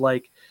out of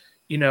like,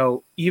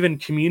 even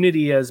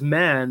community as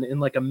men in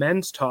like a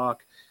men's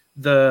talk.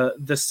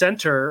 The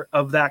center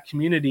of that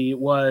community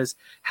was,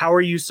 how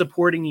are you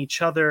supporting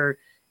each other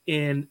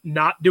in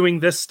not doing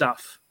this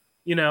stuff?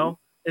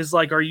 Is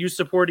like, are you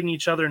supporting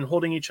each other and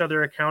holding each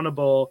other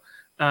accountable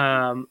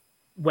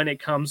when it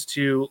comes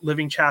to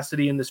living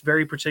chastity in this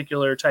very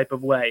particular type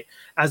of way,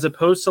 as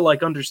opposed to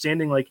like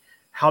understanding like,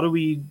 how do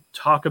we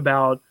talk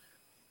about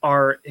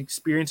our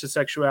experience of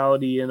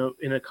sexuality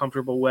in a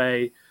comfortable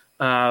way?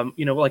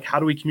 Like, how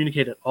do we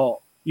communicate at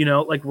all?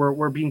 Like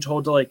we're being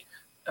told to like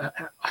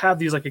have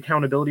these like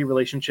accountability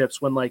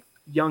relationships when like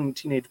young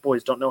teenage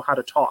boys don't know how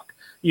to talk,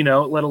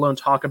 let alone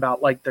talk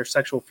about like their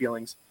sexual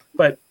feelings.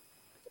 But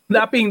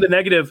that being the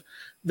negative,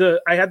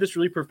 I had this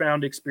really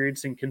profound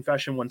experience in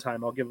confession one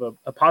time. I'll give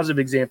a positive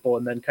example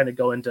and then kind of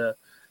go into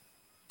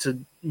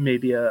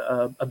maybe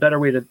a better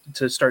way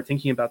to start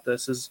thinking about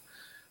this. Is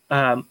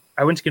I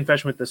went to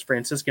confession with this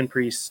Franciscan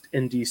priest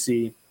in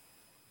DC.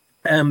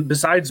 And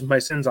besides my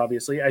sins,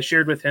 obviously, I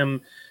shared with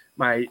him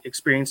my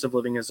experience of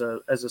living as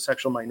a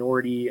sexual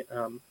minority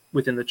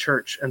within the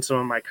church and some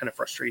of my kind of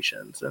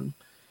frustrations.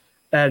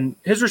 And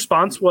his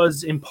response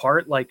was in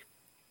part like,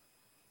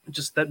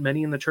 just that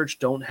many in the church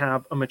don't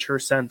have a mature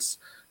sense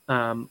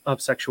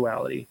of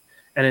sexuality.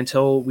 And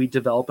until we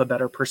develop a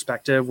better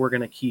perspective, we're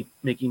going to keep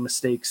making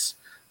mistakes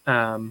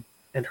and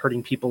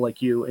hurting people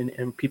like you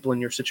and people in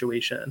your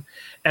situation.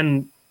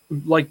 And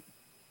like,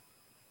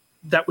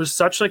 that was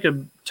such like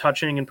a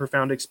touching and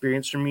profound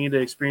experience for me to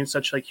experience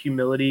such like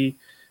humility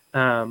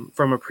from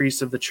a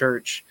priest of the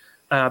church.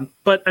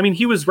 But I mean,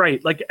 he was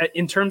right. Like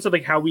in terms of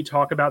like how we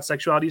talk about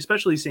sexuality,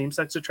 especially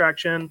same-sex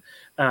attraction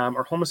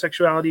or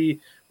homosexuality,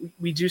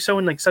 we do so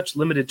in like such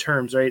limited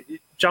terms, right?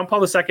 John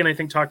Paul II, I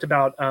think, talked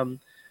about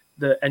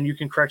and you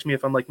can correct me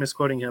if I'm like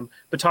misquoting him,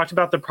 but talked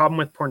about the problem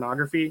with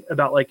pornography,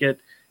 about like the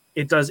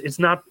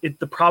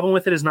problem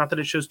with it is not that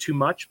it shows too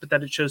much, but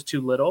that it shows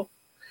too little.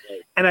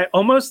 And I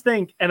almost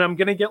think, and I'm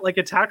going to get like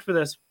attacked for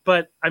this,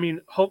 but I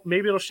mean, hope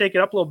maybe it'll shake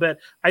it up a little bit.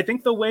 I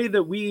think the way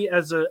that we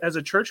as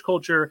a church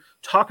culture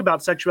talk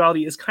about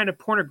sexuality is kind of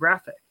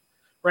pornographic,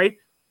 right?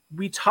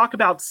 We talk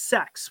about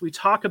sex. We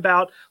talk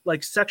about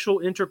like sexual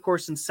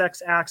intercourse and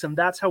sex acts, and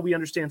that's how we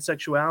understand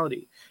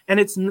sexuality. And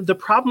the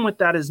problem with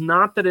that is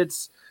not that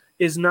it's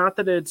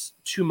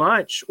too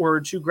much or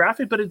too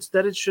graphic, but it's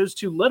that it shows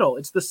too little.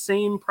 It's the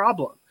same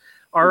problem.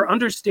 Our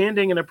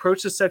understanding and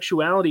approach to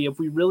sexuality, if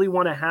we really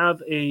want to have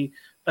a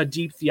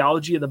deep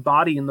theology of the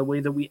body and the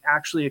way that we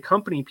actually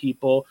accompany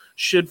people,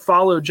 should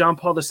follow John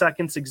Paul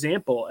II's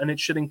example, and it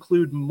should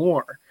include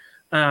more.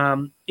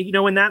 And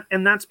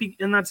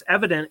that's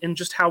evident in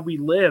just how we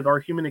live our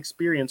human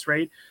experience,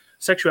 right?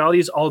 Sexuality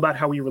is all about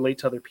how we relate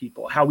to other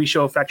people, how we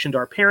show affection to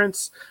our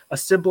parents, a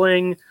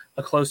sibling,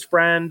 a close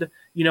friend,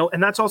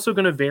 and that's also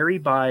going to vary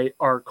by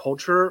our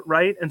culture,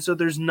 right? And so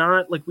there's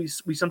not like we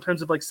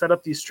sometimes have like set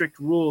up these strict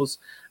rules,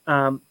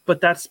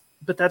 but that's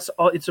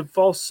all. It's a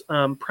false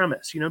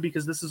premise,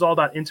 because this is all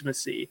about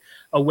intimacy,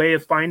 a way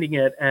of finding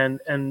it,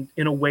 and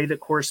in a way that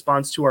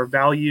corresponds to our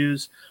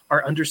values,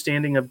 our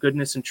understanding of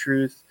goodness and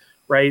truth,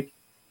 right?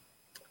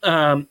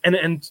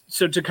 And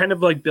so to kind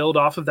of like build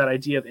off of that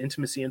idea of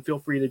intimacy, and feel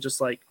free to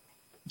just like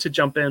to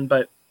jump in,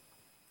 but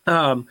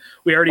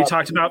we already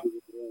talked about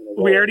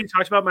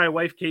my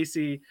wife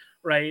Casey,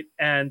 right?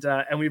 And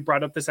we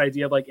brought up this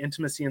idea of like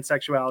intimacy and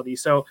sexuality.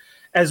 So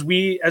as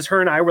her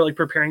and I were like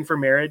preparing for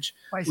marriage,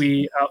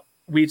 we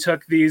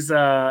took these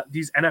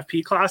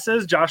NFP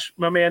classes. Josh,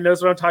 my man,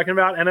 knows what I'm talking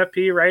about.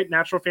 NFP, right?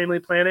 Natural Family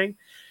Planning.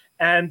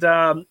 And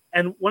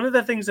one of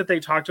the things that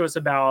they talked to us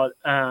about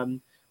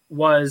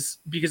was,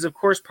 because of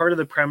course part of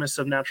the premise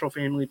of natural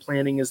family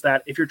planning is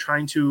that if you're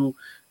trying to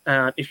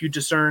if you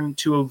discern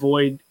to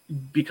avoid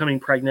becoming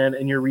pregnant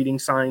and you're reading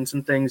signs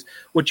and things,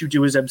 what you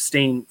do is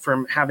abstain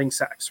from having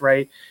sex,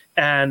 right?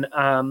 And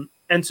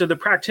so the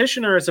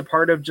practitioner, as a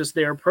part of just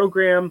their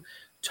program,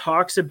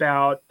 talks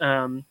about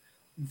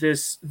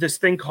this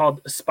thing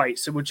called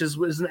SPICE, which is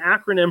an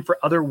acronym for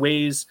other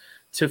ways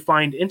to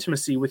find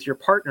intimacy with your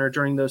partner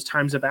during those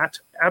times of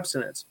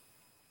abstinence.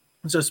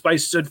 So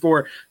SPICE stood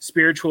for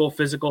spiritual,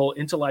 physical,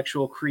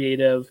 intellectual,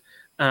 creative,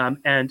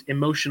 and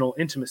emotional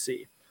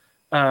intimacy.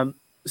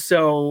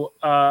 So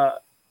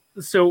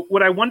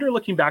what I wonder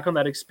looking back on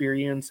that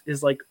experience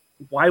is like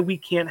why we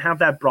can't have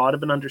that broad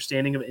of an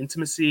understanding of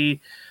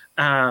intimacy,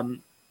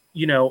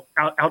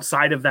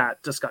 outside of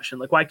that discussion.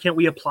 Like, why can't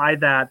we apply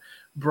that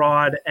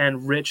broad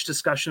and rich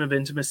discussion of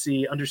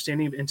intimacy,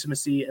 understanding of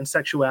intimacy and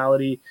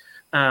sexuality?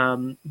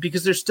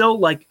 Because there's still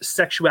like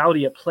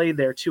sexuality at play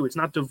there too. It's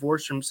not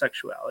divorced from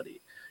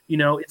sexuality.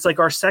 It's like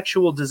our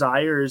sexual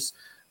desires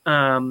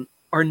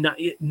are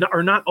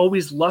not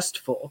always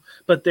lustful,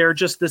 but they're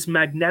just this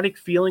magnetic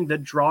feeling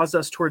that draws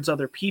us towards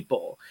other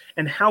people,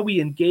 and how we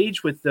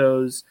engage with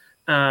those,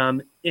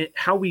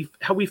 how we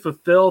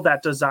fulfill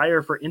that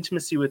desire for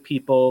intimacy with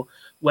people,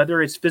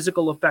 whether it's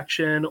physical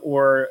affection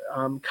or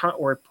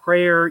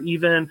prayer,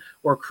 even,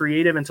 or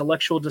creative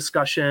intellectual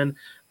discussion,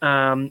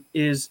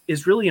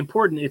 is really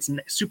important. It's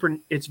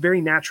very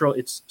natural.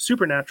 It's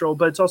supernatural,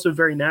 but it's also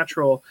very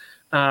natural.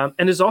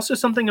 And is also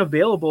something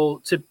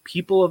available to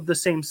people of the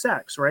same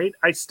sex, right?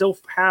 I still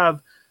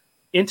have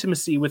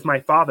intimacy with my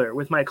father,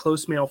 with my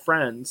close male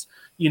friends,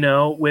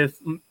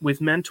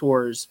 with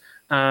mentors,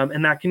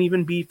 and that can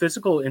even be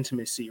physical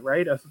intimacy,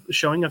 right? Of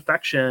showing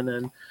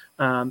affection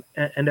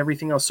and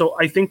everything else. So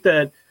I think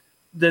that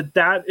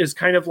is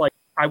kind of like,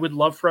 I would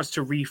love for us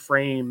to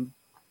reframe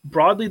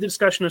broadly the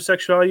discussion of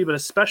sexuality, but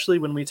especially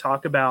when we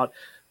talk about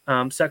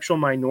sexual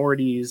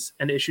minorities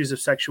and issues of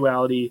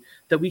sexuality,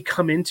 that we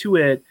come into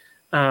it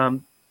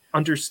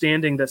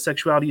understanding that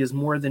sexuality is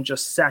more than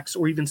just sex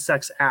or even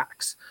sex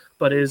acts,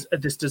 but is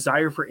this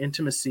desire for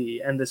intimacy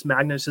and this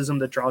magnetism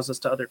that draws us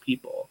to other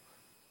people.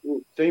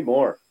 Ooh, say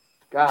more.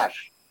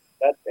 Gosh,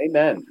 that's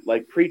amen.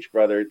 Like, preach,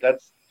 brother.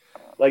 That's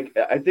like,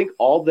 I think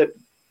all that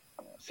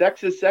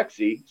sex is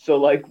sexy. So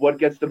like what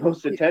gets the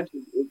most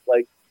attention is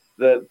like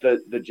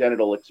the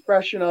genital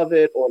expression of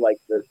it, or like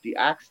the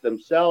acts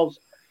themselves.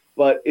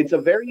 But it's a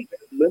very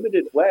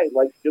limited way,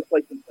 like just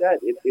like you said,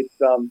 it's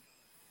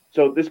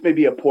so this may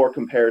be a poor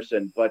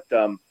comparison, but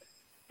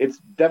it's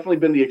definitely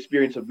been the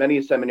experience of many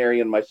a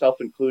seminarian,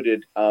 myself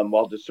included,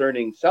 while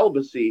discerning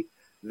celibacy,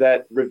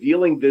 that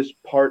revealing this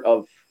part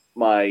of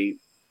my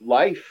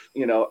life,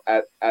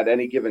 at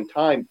any given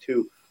time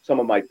to some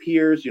of my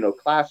peers,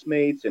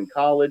 classmates in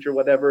college or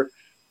whatever,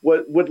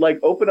 would like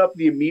open up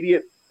the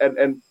immediate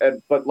and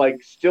but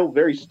like still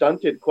very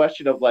stunted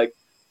question of like,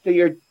 so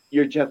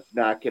you're just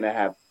not gonna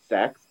have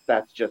sex?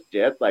 That's just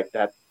it? Like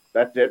that's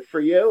it for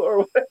you?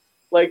 Or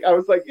like I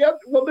was like, yeah,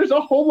 well, there's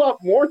a whole lot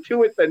more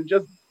to it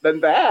than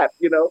that.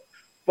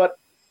 But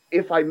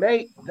if I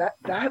may,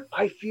 that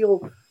I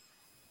feel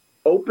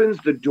opens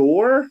the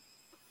door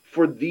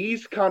for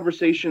these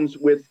conversations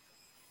with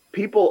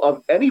people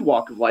of any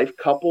walk of life,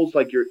 couples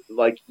like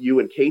you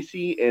and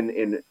Casey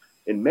in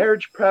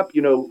marriage prep,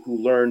 who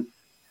learn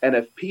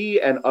NFP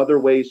and other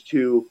ways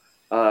to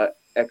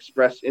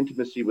express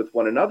intimacy with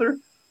one another.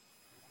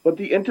 But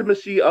the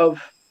intimacy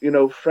of,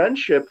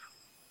 friendship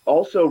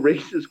also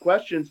raises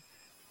questions.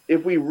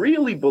 If we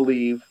really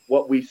believe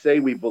what we say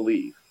we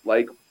believe,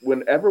 like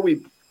whenever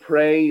we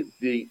pray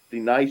the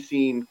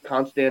Nicene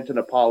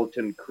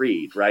Constantinopolitan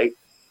Creed, right?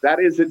 That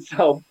is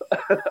itself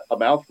a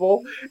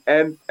mouthful,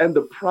 and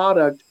the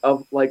product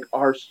of like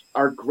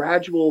our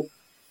gradual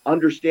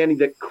understanding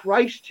that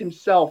Christ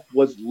himself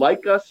was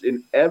like us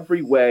in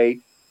every way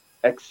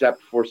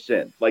except for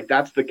sin. Like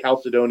that's the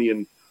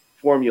Chalcedonian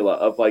formula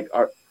of like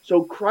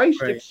so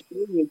Christ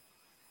experienced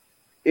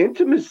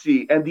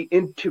intimacy and the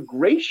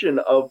integration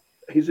of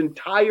his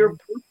entire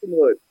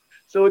personhood.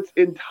 So it's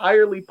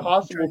entirely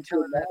possible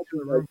to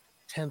imagine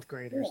 10th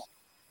graders.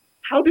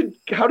 How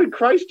did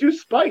Christ do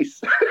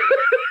spice?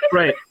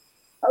 Right.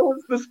 How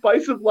was the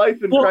spice of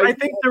life in Christ? Well, I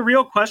think the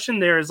real question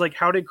there is like,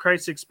 how did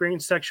Christ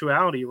experience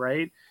sexuality,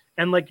 right?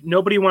 And like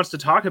nobody wants to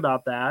talk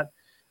about that.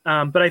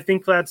 But I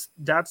think that's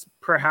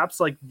perhaps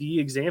like the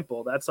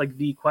example. That's like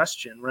the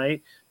question,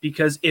 right?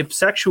 Because if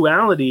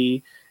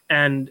sexuality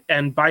and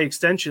by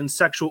extension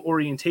sexual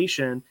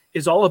orientation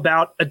is all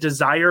about a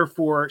desire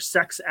for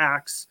sex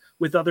acts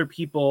with other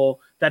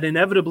people that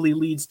inevitably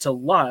leads to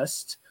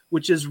lust,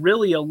 which is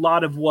really a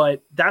lot of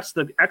that's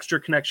the extra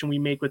connection we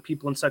make with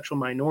people in sexual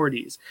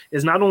minorities,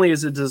 is not only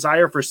is a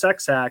desire for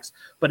sex acts,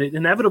 but it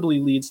inevitably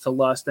leads to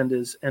lust and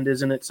is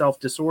in itself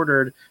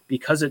disordered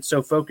because it's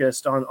so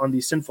focused on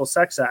these sinful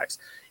sex acts.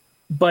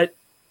 But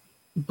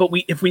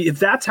if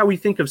that's how we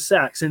think of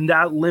sex in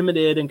that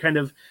limited and kind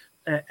of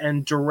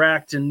and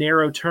direct and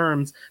narrow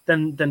terms,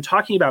 then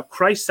talking about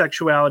Christ's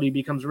sexuality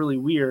becomes really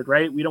weird,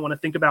 right? We don't want to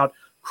think about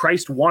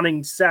Christ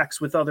wanting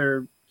sex with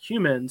other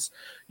humans,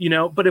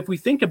 but if we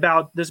think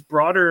about this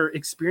broader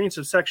experience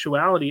of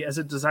sexuality as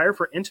a desire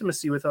for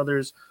intimacy with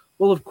others,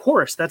 well, of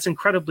course, that's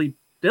incredibly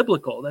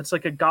biblical. That's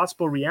like a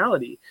gospel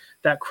reality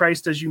that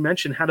Christ, as you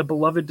mentioned, had a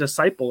beloved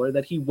disciple, or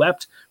that he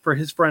wept for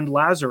his friend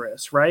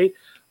Lazarus, right?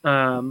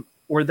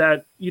 Or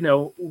that,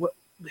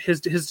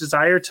 his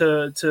desire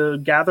to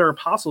gather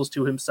apostles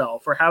to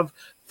himself or have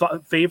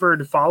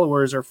favored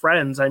followers or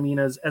friends, I mean,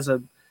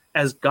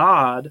 as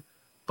God,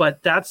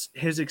 but that's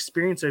his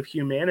experience of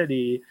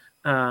humanity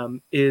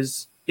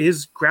is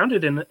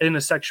grounded in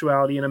a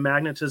sexuality and a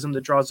magnetism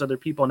that draws other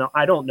people. Now,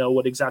 I don't know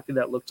what exactly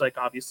that looked like.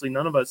 Obviously,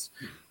 none of us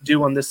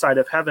do on this side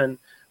of heaven.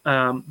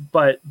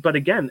 But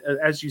again,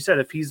 as you said,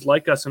 if he's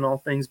like us in all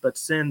things but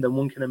sin, then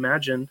one can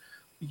imagine,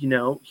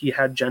 he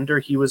had gender.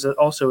 He was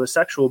also a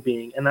sexual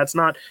being, and that's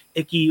not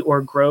icky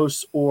or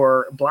gross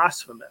or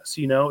blasphemous.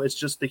 It's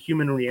just the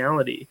human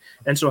reality.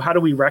 And so how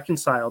do we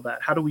reconcile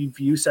that? How do we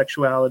view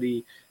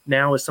sexuality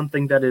now as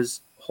something that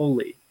is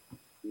holy?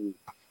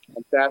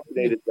 I'm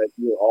fascinated that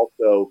you're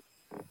also,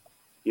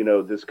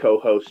 this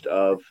co-host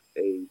of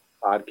a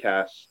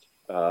podcast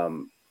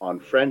on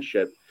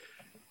friendship.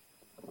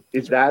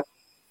 Is that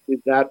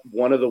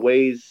one of the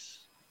ways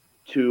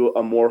to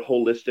a more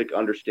holistic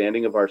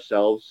understanding of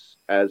ourselves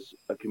as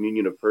a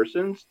communion of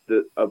persons,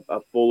 a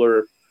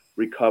fuller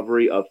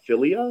recovery of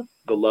philia,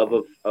 the love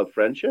of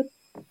friendship?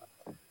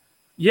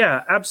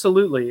 Yeah,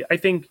 absolutely. I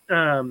think,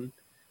 I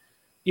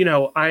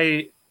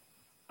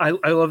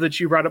love that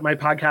you brought up my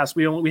podcast.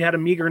 We had a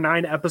meager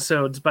 9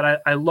 episodes,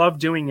 but I love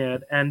doing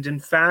it. And in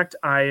fact,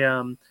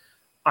 I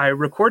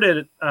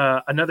recorded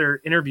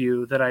another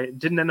interview that I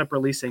didn't end up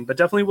releasing, but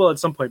definitely will at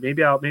some point.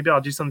 Maybe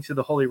I'll do something through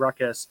the Holy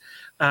Ruckus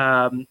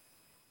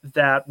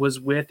that was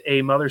with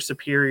a Mother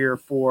Superior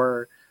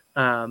for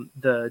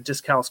the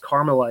Discalced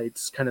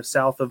Carmelites, kind of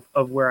south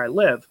of where I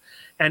live,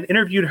 and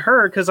interviewed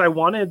her because I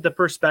wanted the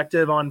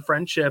perspective on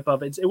friendship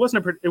of it. It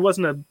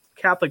wasn't a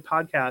Catholic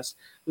podcast.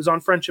 It was on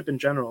friendship in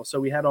general.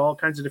 So we had all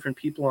kinds of different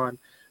people on,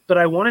 but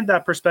I wanted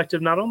that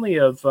perspective not only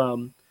of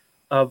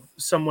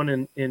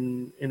someone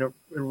in a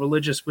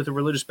religious with a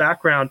religious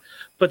background,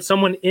 but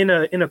someone in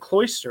a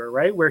cloister,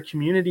 right, where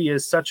community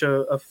is such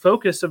a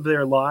focus of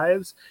their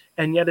lives,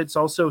 and yet it's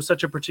also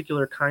such a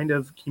particular kind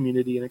of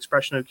community, an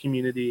expression of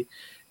community,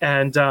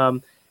 and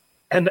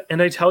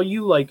I tell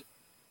you, like,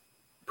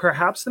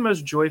 perhaps the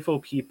most joyful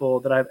people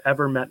that I've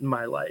ever met in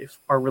my life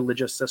are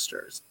religious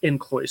sisters in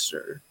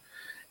cloister,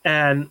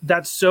 and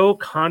that's so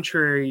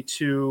contrary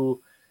to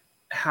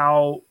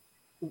how,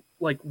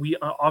 like, we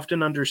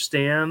often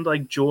understand,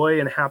 like, joy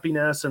and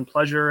happiness and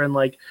pleasure and,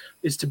 like,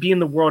 is to be in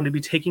the world and to be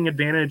taking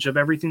advantage of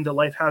everything that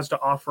life has to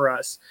offer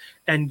us.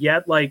 And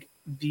yet, like,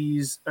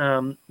 these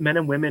men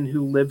and women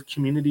who live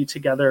community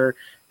together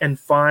and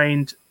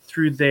find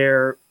through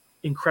their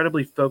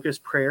incredibly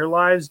focused prayer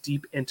lives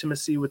deep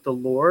intimacy with the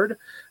Lord.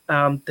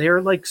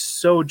 They're like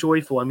so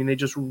joyful. I mean, they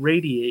just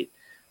radiate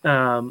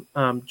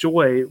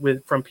joy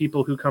from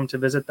people who come to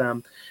visit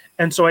them.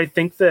 And so I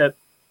think that,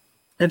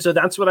 and so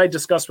that's what I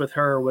discussed with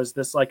her, was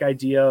this like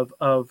idea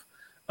of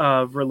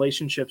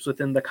relationships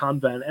within the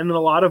convent. And in a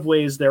lot of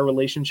ways, their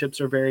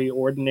relationships are very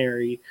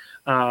ordinary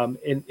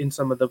in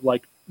some of the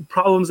like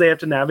problems they have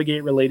to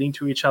navigate relating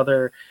to each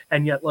other,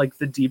 and yet like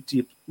the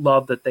deep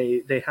love that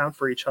they have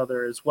for each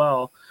other as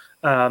well.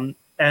 And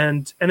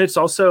it's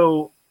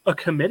also a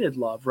committed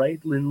love, right?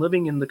 In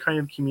living in the kind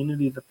of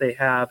community that they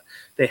have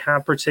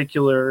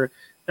particular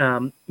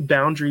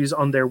boundaries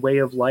on their way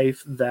of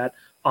life that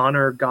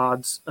honor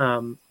God's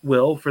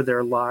will for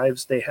their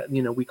lives. They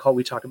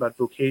we talk about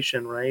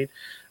vocation, right?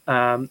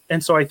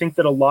 And so I think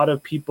that a lot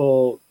of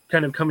people,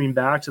 kind of coming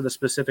back to the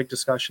specific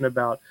discussion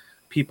about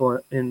people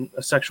in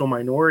a sexual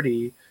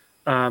minority,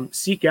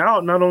 seek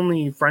out not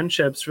only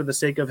friendships for the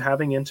sake of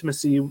having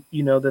intimacy,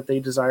 that they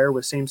desire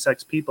with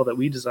same-sex people, that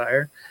we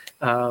desire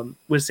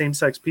with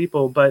same-sex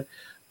people, but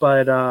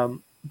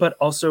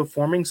also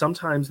forming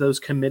sometimes those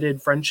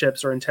committed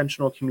friendships or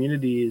intentional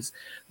communities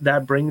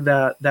that bring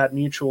that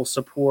mutual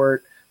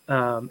support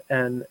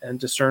and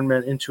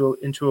discernment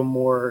into a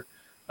more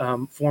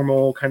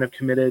formal, kind of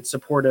committed,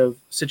 supportive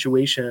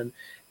situation.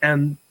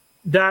 And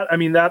that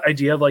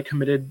idea of like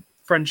committed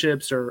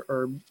friendships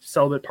or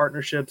celibate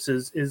partnerships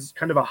is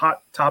kind of a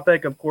hot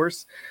topic, of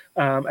course.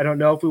 I don't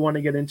know if we want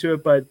to get into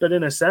it, but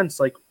in a sense,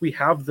 like we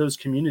have those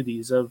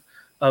communities of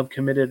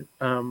committed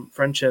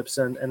friendships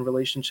and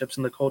relationships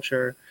in the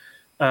culture.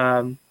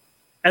 And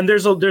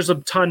there's a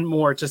ton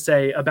more to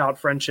say about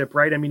friendship,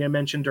 right? I mean, I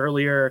mentioned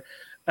earlier,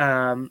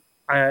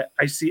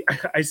 I see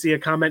a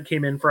comment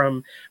came in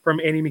from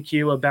Annie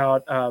McHugh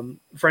about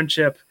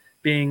friendship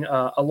being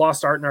a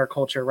lost art in our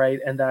culture, right?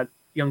 And that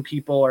young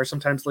people are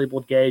sometimes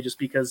labeled gay just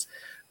because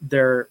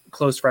they're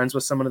close friends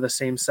with someone of the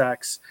same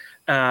sex.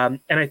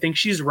 And I think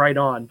she's right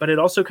on, but it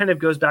also kind of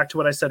goes back to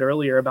what I said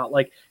earlier about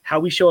like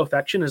how we show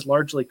affection is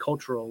largely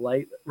cultural,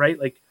 right?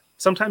 Like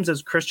sometimes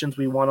as Christians,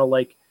 we want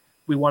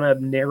to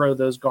narrow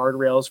those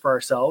guardrails for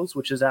ourselves,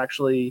 which is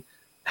actually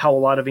how a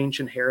lot of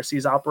ancient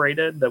heresies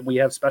operated, that we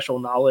have special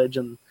knowledge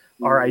and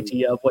our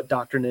idea of what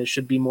doctrine is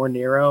should be more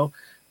narrow.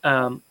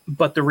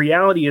 But the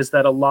reality is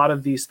that a lot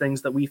of these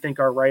things that we think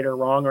are right or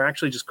wrong are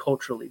actually just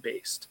culturally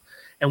based,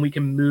 and we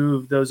can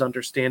move those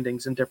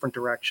understandings in different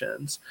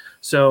directions.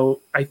 So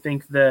I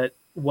think that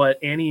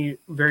what Annie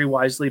very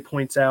wisely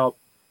points out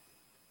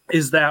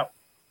is that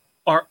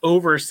our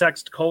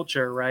oversexed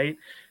culture, right,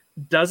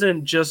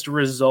 doesn't just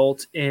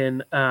result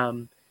in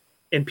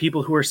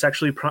people who are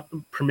sexually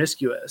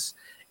promiscuous.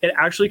 It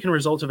actually can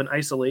result in an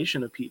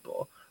isolation of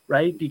people,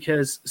 right?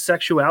 Because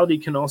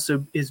sexuality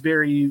is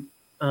very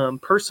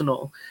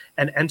personal,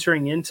 and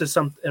entering into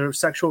a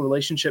sexual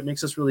relationship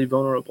makes us really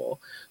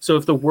vulnerable. So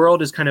if the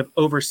world is kind of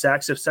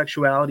oversexed, if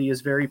sexuality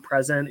is very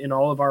present in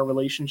all of our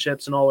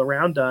relationships and all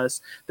around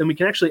us, then we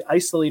can actually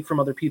isolate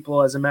from other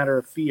people as a matter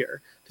of fear,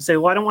 to say,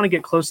 well, I don't want to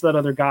get close to that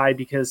other guy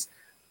because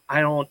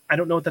I don't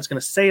know what that's going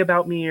to say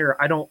about me, or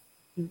I don't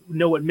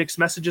know what mixed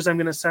messages I'm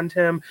going to send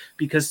him,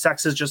 because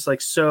sex is just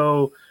like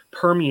so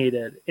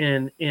permeated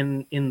in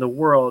the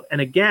world.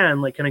 And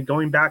again, like kind of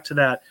going back to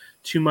that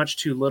too much,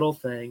 too little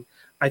thing,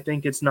 I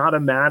think it's not a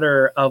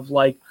matter of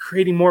like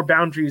creating more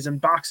boundaries and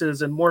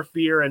boxes and more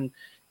fear,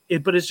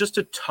 but it's just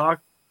to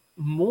talk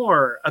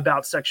more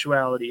about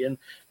sexuality and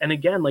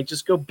again, like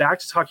just go back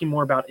to talking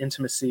more about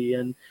intimacy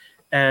and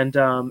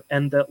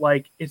that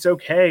like it's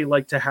okay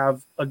like to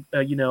have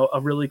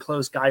a really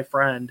close guy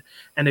friend.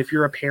 And if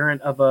you're a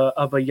parent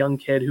of a young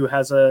kid who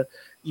has I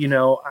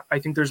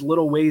think there's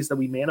little ways that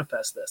we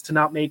manifest this, to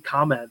not make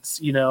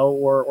comments,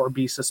 or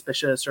be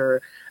suspicious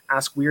or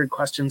ask weird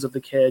questions of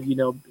the kid,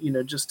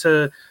 just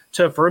to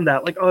affirm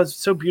that, like, oh, it's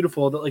so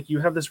beautiful that like you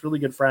have this really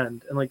good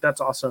friend, and like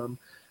that's awesome.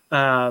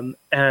 I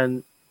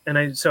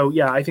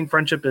think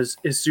friendship is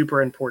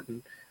super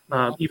important.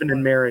 Even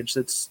in marriage,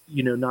 that's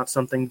not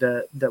something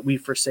that we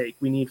forsake.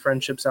 We need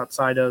friendships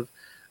outside of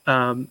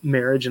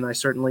marriage, and I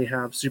certainly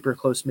have super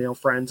close male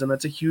friends, and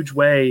that's a huge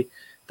way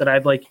that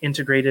I've like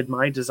integrated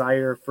my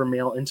desire for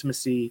male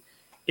intimacy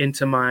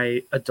into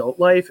my adult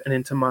life and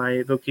into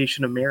my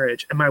vocation of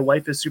marriage. And my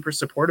wife is super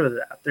supportive of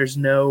that. There's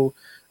no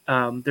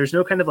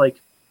kind of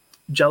like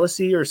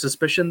jealousy or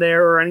suspicion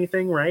there or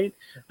anything, right?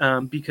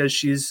 Because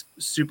she's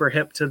super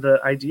hip to the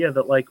idea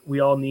that like we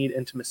all need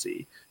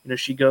intimacy.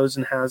 She goes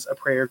and has a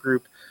prayer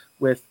group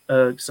with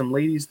some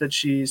ladies that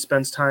she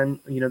spends time,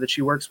 that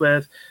she works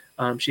with.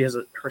 She has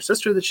her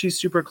sister that she's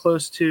super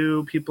close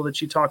to, people that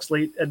she talks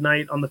late at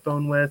night on the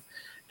phone with.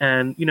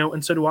 And,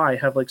 and so do I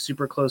have like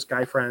super close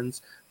guy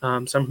friends,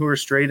 some who are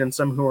straight and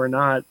some who are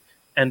not.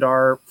 And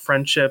our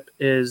friendship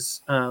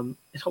is in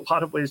a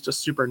lot of ways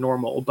just super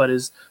normal, but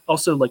is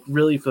also like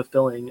really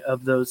fulfilling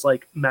of those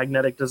like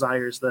magnetic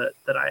desires that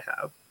I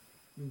have.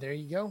 There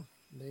you go,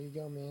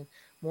 man.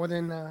 More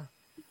than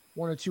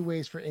one or two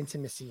ways for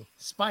intimacy.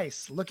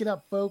 Spice. Look it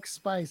up, folks.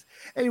 Spice.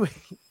 Anyway,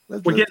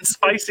 we're getting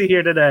spicy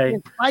here today.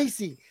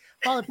 Spicy.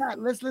 Father Pat,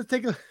 let's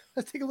take a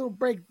little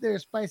break there,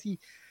 Spicy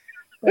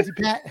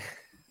Pat.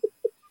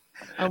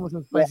 I almost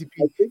said Spicy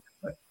Pete.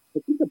 I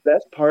think the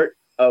best part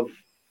of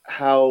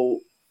how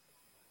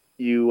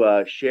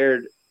you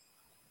shared,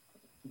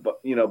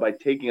 by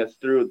taking us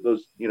through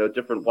those,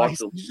 different walks.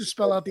 Did you just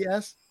spell out the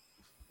S?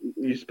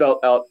 You spelled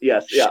out,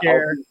 yes. Yeah.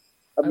 Share.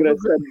 I'm going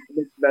to send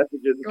mixed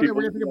messages. We're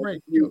going to take a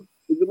break. You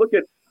look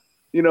at,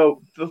 the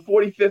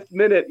 45th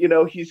minute,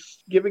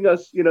 he's giving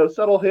us,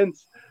 subtle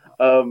hints.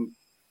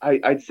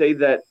 I'd say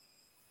that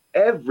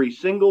every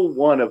single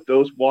one of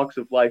those walks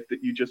of life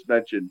that you just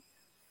mentioned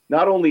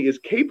not only is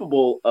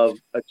capable of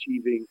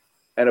achieving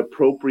an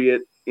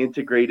appropriate,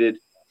 integrated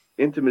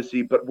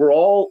intimacy, but we're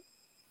all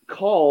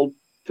called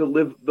to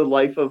live the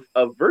life of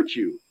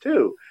virtue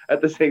too.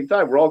 At the same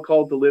time, we're all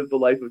called to live the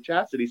life of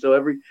chastity. So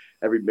every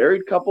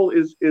married couple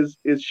is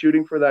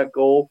shooting for that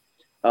goal.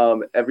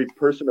 Every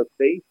person of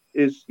faith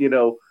is,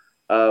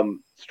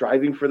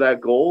 striving for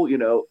that goal,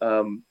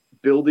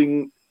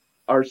 building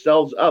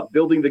ourselves up,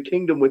 building the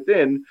kingdom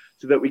within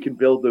so that we can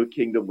build the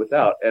kingdom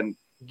without. And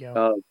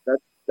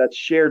that's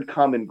shared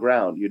common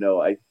ground.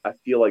 I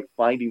feel like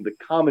finding the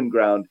common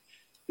ground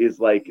is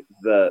like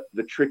the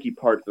tricky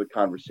part of the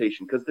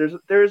conversation, because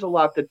there's a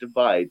lot that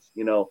divides.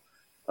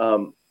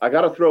 I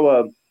got to throw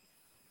a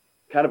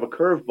kind of a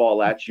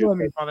curveball at you.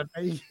 You're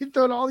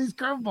throwing all these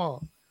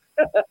curveballs.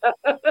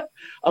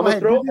 I'm gonna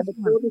throw this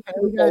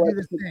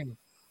thing.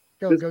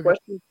 This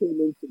question came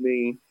into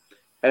me,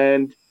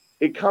 and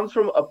it comes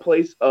from a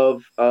place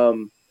of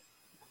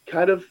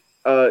kind of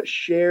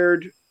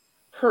shared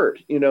hurt.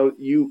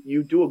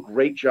 You do a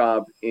great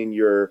job in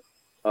your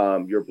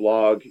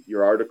blog,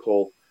 your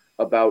article,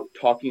 about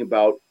talking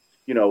about,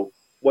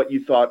 what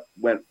you thought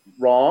went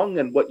wrong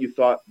and what you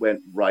thought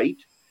went right.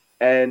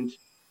 And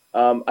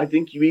I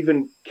think you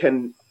even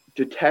can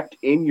detect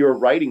in your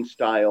writing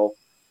style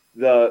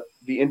the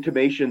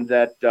intimation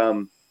that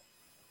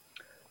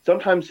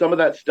sometimes some of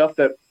that stuff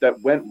that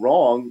went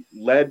wrong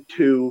led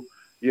to,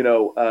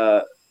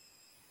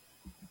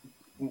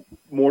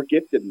 more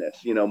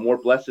giftedness, more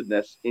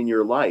blessedness in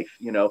your life.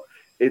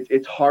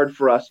 It's hard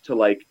for us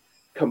to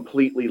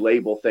completely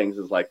label things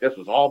as this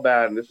was all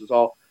bad and this is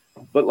all,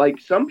 but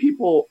some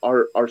people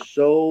are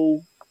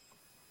so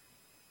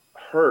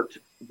hurt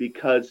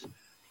because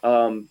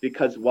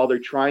while they're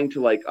trying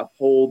to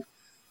uphold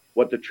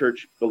what the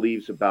church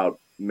believes about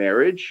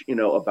marriage,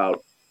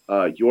 about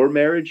your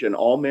marriage and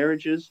all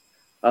marriages,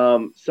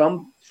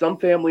 some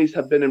families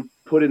have been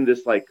put in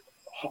this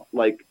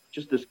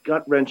just this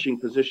gut-wrenching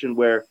position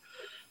where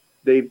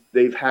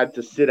they've had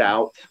to sit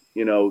out,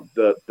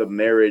 the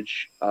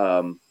marriage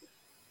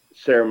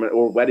ceremony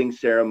or wedding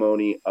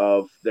ceremony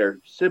of their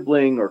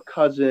sibling or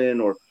cousin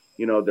or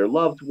their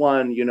loved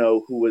one,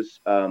 who was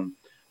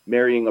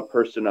marrying a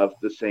person of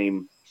the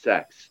same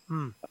sex.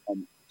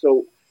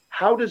 So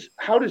how does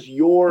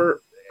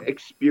your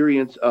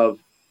experience of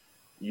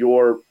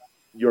your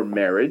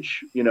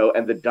marriage,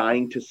 and the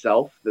dying to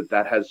self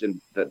that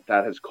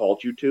has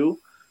called you to,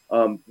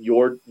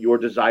 your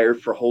desire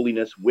for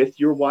holiness with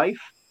your wife,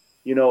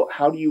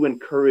 how do you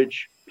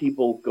encourage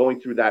people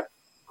going through that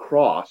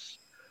cross,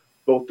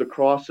 both the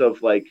cross of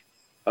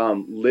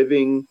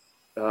living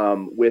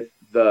with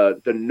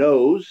the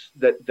no's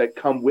that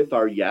come with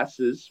our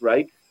yeses,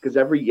 right? Because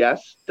every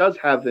yes does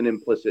have an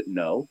implicit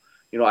no.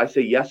 I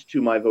say yes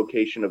to my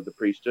vocation of the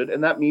priesthood,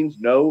 and that means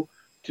no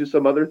to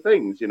some other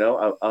things.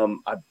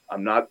 I'm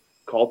not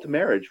called to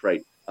marriage,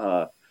 right?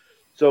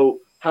 So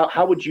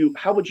how would you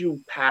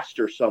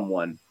pastor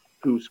someone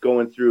who's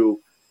going through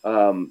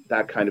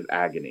that kind of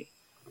agony?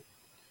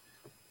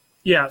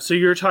 Yeah, so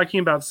you're talking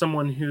about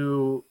someone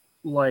who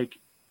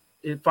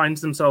it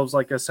finds themselves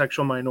a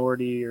sexual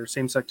minority or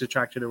same-sex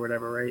attracted or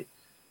whatever, right?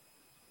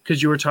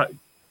 Because you were talking,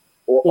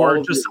 or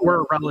a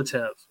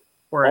relative,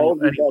 or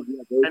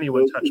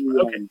anyone touched.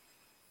 Okay.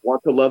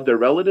 Want to love their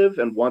relative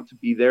and want to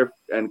be there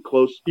and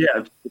close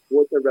and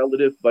support their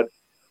relative, but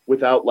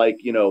without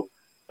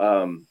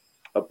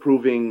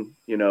approving,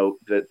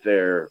 that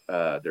their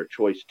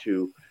choice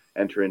to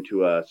enter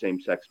into a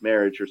same-sex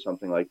marriage or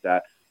something like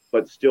that,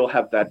 but still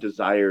have that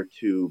desire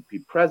to be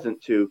present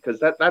to, because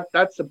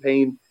that's a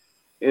pain,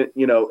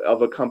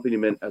 of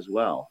accompaniment as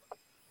well.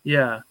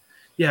 Yeah.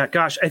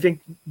 Gosh, I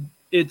think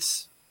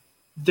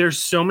there's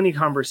so many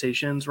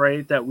conversations,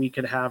 right, that we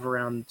could have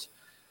around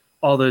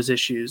all those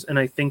issues. And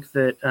I think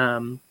that,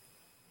 I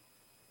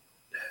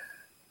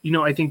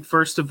think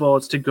first of all,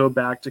 it's to go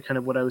back to kind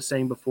of what I was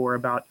saying before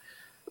about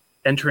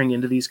entering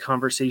into these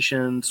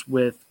conversations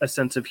with a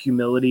sense of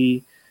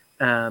humility,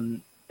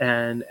 and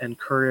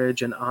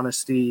courage and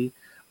honesty.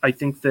 I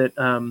think that,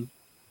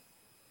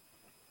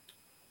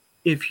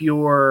 if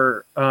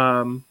you're,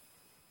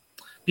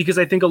 because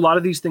I think a lot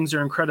of these things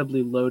are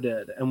incredibly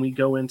loaded, and we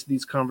go into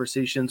these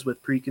conversations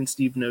with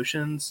preconceived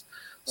notions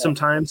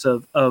sometimes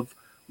of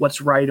what's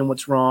right and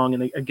what's wrong,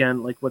 and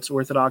again, what's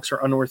orthodox or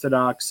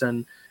unorthodox,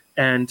 and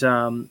that's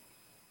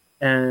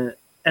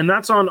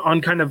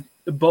on kind of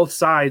both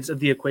sides of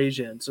the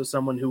equation. So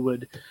someone who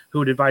would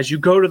advise you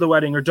go to the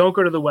wedding or don't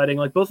go to the wedding,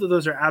 like both of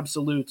those are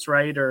absolutes,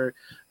 right? Or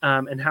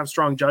and have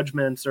strong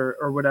judgments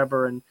or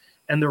whatever.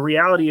 And the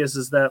reality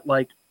is that,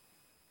 like,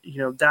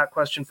 that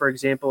question, for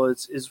example,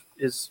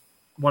 is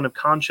one of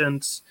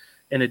conscience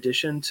in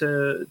addition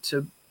to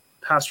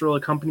pastoral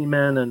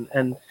accompaniment,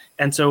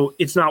 and so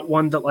it's not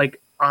one that,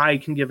 like, I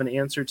can give an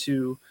answer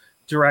to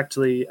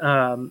directly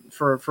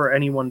for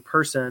any one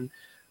person.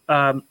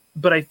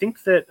 But I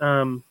think that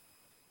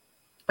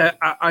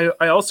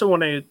I also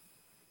want to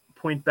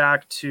point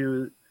back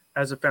to,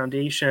 as a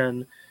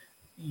foundation,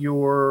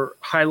 you're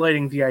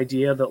highlighting the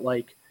idea that,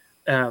 like,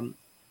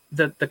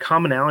 that the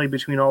commonality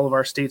between all of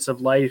our states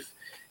of life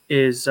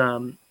is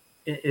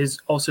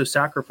also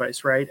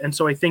sacrifice, right? And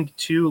so I think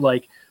too,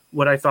 like,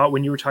 what I thought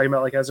when you were talking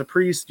about, like, as a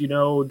priest,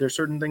 there's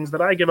certain things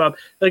that I give up.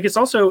 Like, it's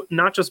also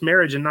not just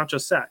marriage and not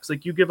just sex.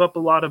 Like, you give up a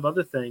lot of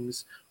other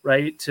things,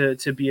 right, to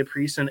be a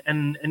priest,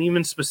 and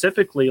even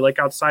specifically, like,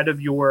 outside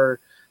of your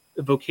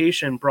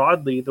vocation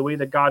broadly, the way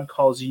that God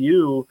calls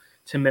you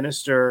to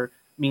minister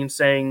means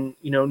saying,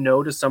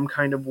 no to some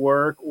kind of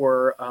work,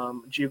 or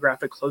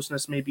geographic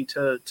closeness maybe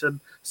to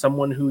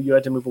someone who you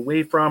had to move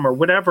away from, or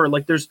whatever.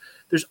 Like, there's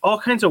all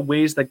kinds of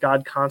ways that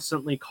God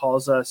constantly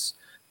calls us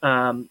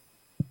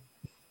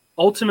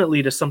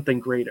ultimately to something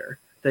greater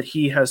that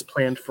he has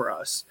planned for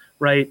us,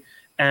 right?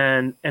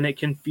 And it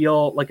can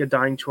feel like a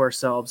dying to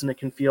ourselves, and it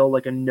can feel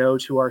like a no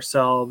to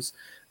ourselves.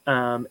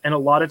 And a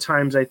lot of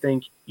times I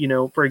think,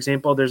 for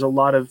example, there's a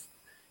lot of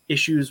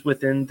issues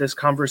within this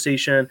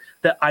conversation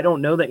that I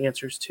don't know the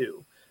answers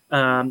to,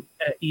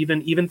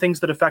 even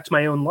things that affect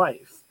my own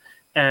life.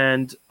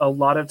 And a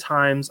lot of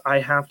times I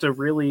have to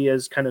really,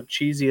 as kind of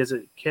cheesy as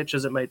it kitsch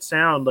as it might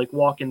sound, like,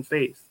 walk in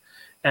faith.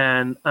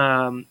 And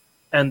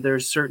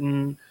there's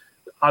certain,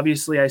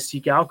 obviously I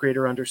seek out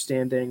greater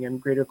understanding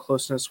and greater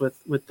closeness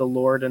with the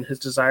Lord and his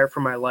desire for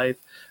my life.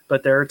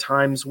 But there are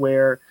times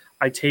where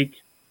I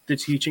take the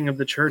teaching of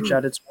the church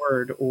at its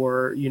word,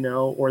 or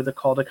the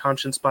call to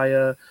conscience by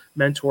a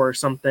mentor or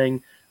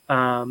something,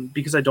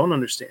 because I don't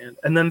understand.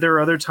 And then there are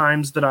other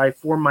times that I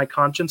form my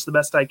conscience the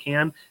best I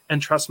can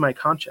and trust my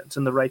conscience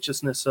and the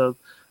righteousness of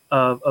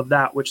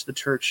that which the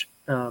church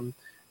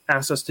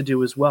asks us to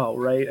do as well,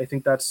 right? I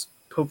think that's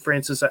Pope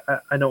Francis.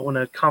 I don't want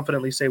to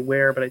confidently say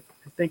where, but I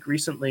think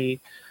recently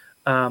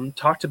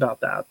talked about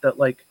that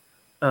like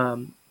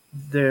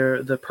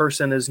the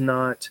person is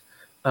not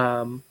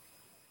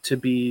to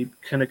be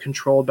kind of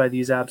controlled by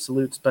these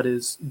absolutes, but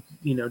is,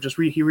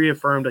 he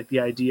reaffirmed, like,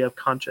 the idea of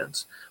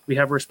conscience. We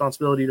have a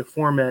responsibility to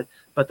form it,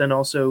 but then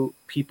also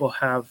people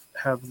have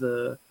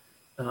the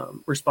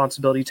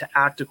responsibility to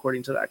act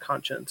according to that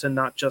conscience, and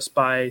not just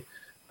by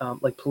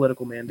like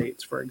political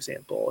mandates, for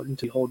example, and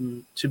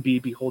to be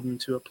beholden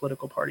to a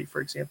political party, for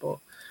example.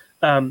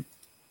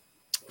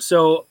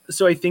 So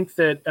I think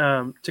that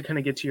to kind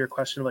of get to your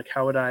question of, like,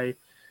 how would I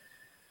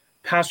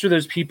pastor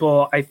those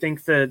people, I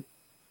think that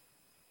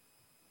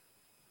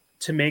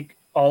to make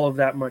all of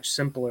that much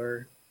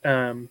simpler,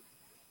 I'll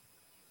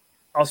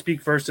speak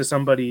first to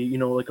somebody,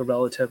 like a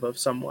relative of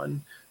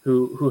someone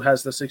who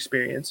has this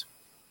experience,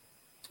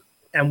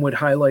 and would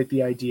highlight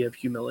the idea of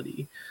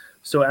humility.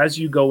 So as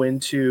you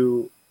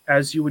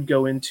would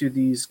go into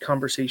these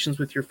conversations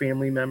with your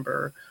family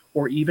member,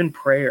 or even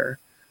prayer,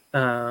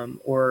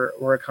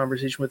 or a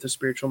conversation with a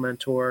spiritual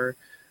mentor,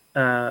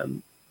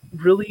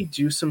 really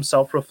do some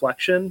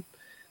self-reflection,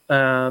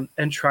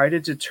 and try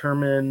to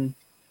determine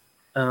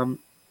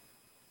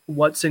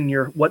what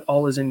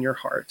all is in your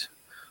heart.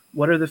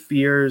 What are the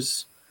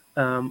fears?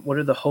 What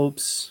are the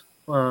hopes?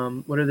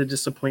 What are the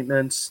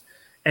disappointments?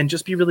 And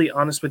just be really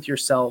honest with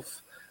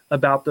yourself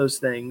about those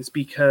things,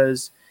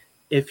 because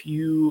if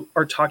you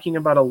are talking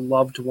about a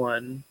loved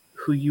one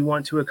who you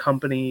want to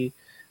accompany,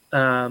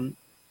 along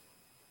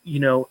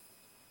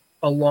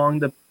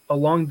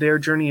their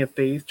journey of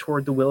faith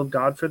toward the will of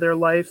God for their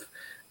life,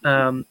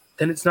 then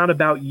it's not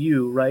about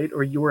you, right,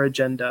 or your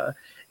agenda.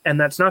 And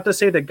that's not to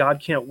say that God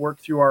can't work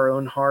through our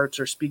own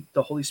hearts, or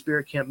the Holy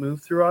Spirit can't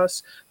move through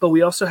us, but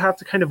we also have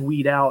to kind of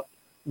weed out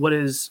what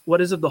is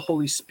of the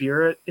Holy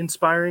Spirit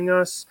inspiring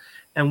us,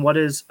 and what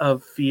is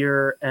of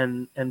fear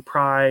and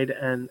pride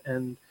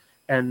and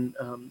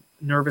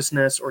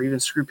nervousness, or even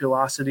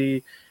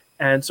scrupulosity.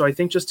 And so I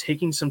think just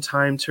taking some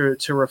time to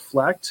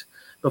reflect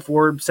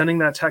before sending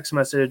that text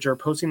message, or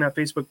posting that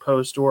Facebook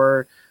post,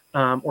 or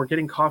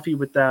getting coffee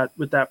with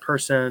that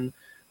person,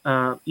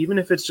 even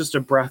if it's just a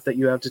breath that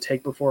you have to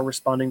take before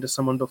responding to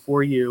someone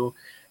before you,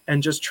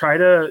 and just try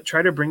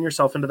to bring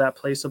yourself into that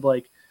place of,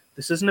 like,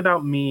 this isn't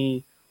about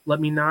me. Let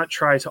me not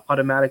try to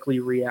automatically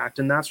react.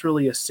 And that's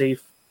really a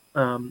safe,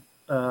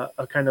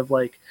 a kind of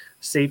like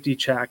safety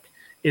check,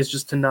 is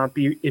just to not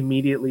be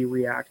immediately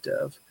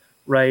reactive,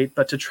 right?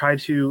 But to try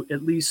to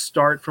at least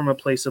start from a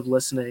place of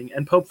listening.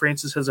 And Pope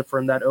Francis has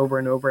affirmed that over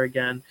and over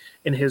again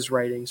in his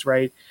writings,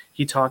 right?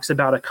 He talks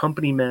about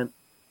accompaniment,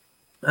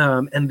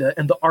 and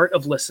the art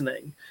of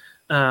listening,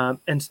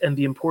 and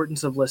the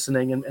importance of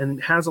listening,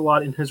 and has a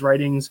lot in his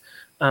writings,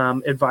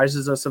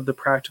 advises us of the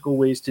practical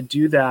ways to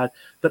do that.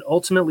 But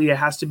ultimately, it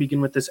has to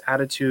begin with this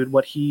attitude,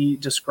 what he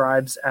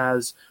describes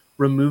as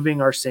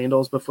removing our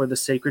sandals before the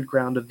sacred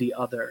ground of the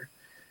other.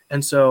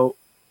 And so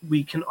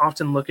we can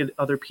often look at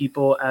other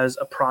people as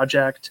a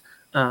project,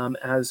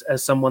 as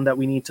someone that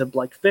we need to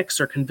like fix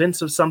or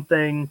convince of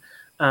something.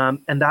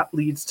 And that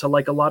leads to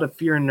like a lot of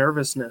fear and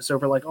nervousness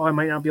over like, oh, I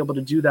might not be able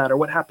to do that, or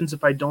what happens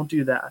if I don't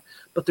do that?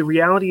 But the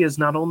reality is,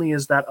 not only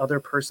is that other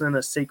person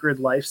a sacred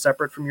life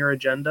separate from your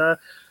agenda,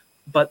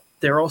 but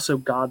they're also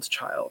God's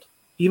child.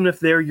 Even if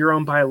they're your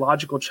own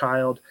biological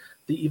child,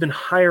 the even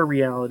higher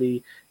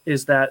reality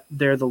is that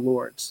they're the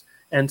Lord's.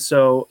 And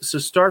so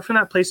start from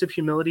that place of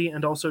humility,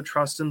 and also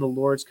trust in the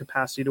Lord's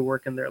capacity to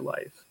work in their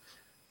life.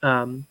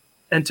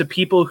 And to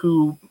people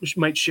who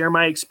might share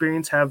my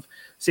experience, have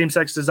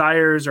same-sex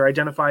desires, or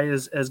identify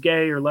as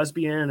gay or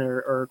lesbian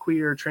or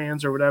queer,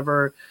 trans, or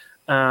whatever,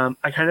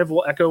 I kind of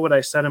will echo what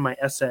I said in my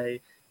essay.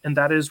 And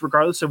that is,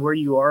 regardless of where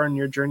you are in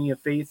your journey of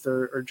faith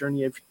or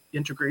journey of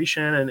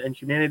integration and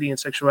humanity and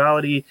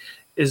sexuality,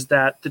 is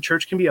that the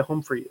church can be a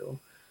home for you.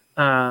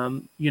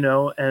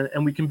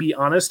 And we can be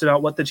honest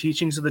about what the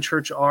teachings of the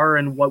church are,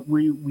 and what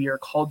we are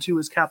called to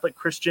as Catholic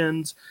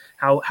Christians,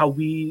 how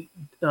we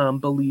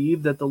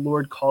believe that the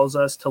Lord calls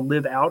us to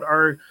live out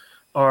our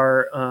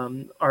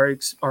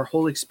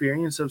whole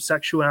experience of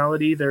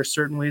sexuality. There are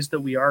certain ways that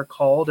we are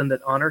called and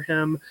that honor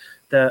him,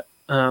 that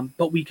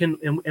but we can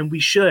and we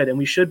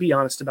should be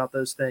honest about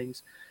those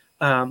things.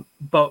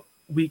 But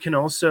we can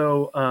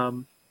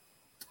also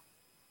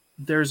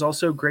there's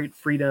also great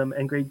freedom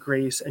and great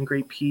grace and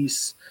great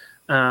peace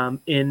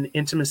in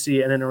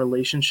intimacy and in a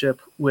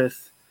relationship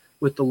with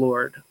the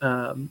Lord.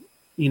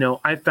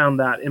 I found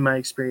that in my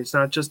experience,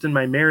 not just in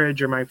my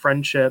marriage or my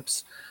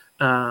friendships,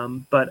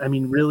 but I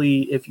mean,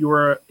 really, if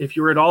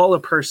you're at all a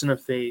person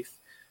of faith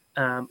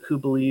who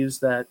believes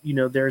that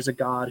there's a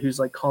God who's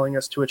like calling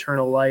us to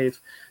eternal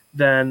life,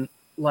 then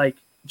like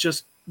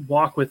just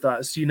walk with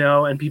us,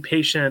 and be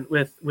patient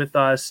with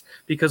us,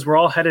 because we're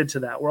all headed to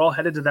that. We're all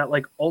headed to that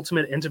like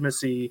ultimate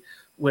intimacy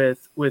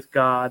with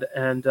God,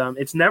 and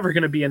it's never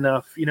going to be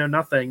enough.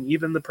 Nothing.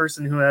 Even the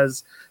person who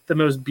has the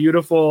most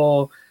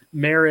beautiful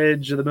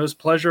marriage, the most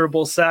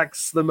pleasurable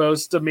sex, the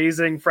most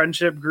amazing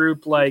friendship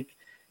group, like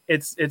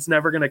it's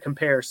never going to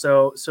compare.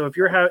 So if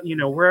you're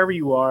wherever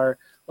you are,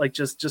 like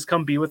just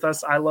come be with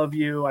us. I love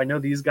you. I know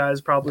these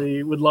guys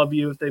probably would love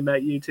you if they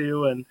met you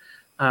too, and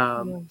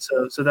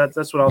so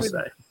that's what I'll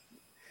say.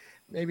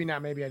 Maybe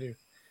not. Maybe I do.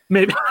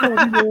 Maybe. I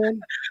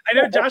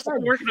know Josh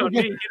is working on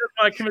me. He doesn't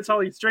want to convince all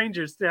these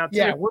strangers now.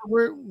 Yeah,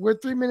 we're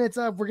 3 minutes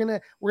up. We're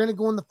gonna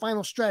go in the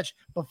final stretch.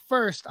 But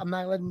first, I'm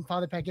not letting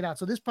Father Pat get out.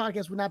 So this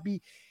podcast would not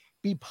be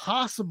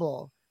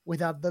possible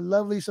without the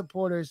lovely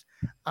supporters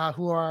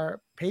who are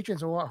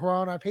patrons or who are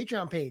on our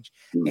Patreon page.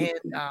 And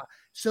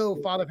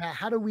so, Father Pat,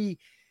 how do we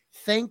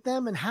thank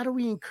them, and how do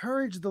we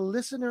encourage the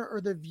listener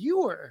or the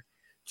viewer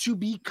to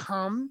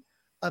become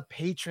a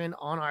patron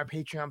on our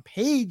Patreon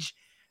page?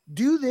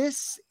 Do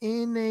this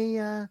in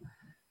a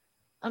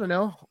I don't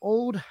know,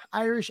 old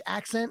Irish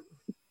accent.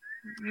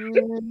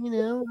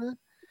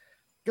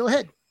 Go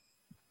ahead.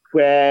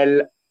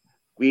 Well,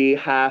 we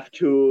have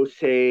to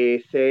say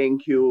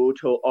thank you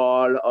to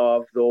all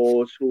of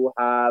those who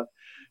have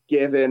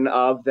given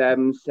of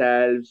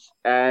themselves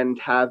and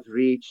have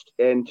reached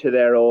into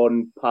their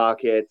own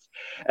pockets,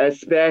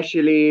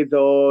 especially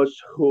those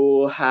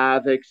who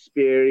have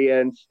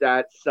experienced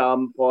at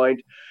some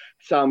point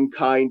some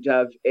kind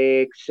of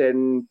aches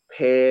and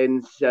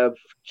pains of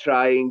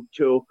trying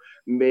to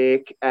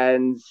make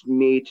ends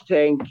meet.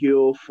 Thank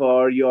you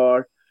for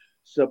your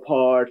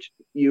support.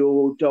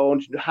 You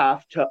don't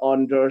have to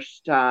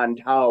understand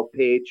how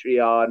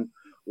Patreon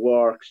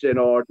works in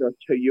order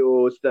to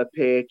use the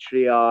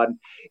Patreon.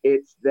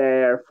 It's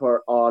there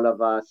for all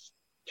of us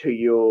to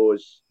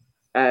use.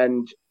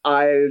 And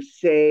I'll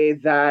say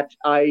that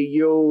I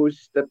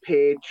use the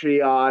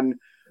Patreon,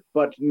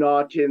 but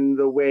not in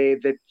the way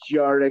that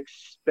you're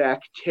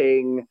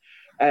expecting.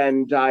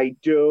 And I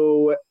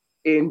do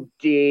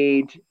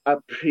indeed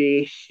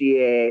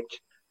appreciate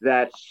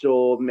that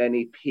so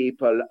many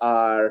people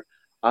are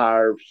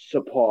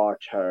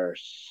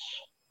supporters.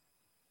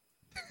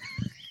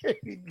 There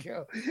you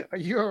go. Are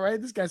you all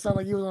right? This guy sounded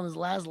like he was on his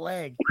last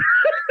leg.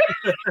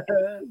 This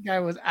guy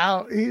was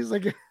out. He's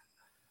like,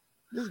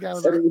 this guy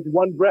was. It was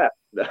one breath.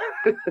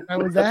 How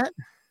was that?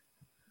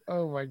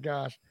 Oh my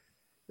gosh!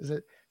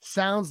 It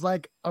sounds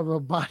like a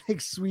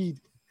robotic Swede.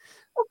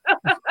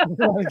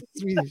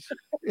 Swedish.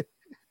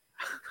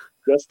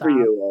 Just Stop. for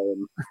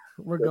you,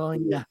 We're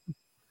going. Yeah.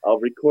 I'll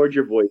record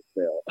your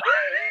voicemail.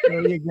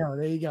 There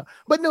you go.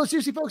 But no,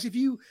 seriously, folks, if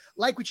you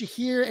like what you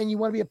hear and you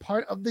want to be a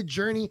part of the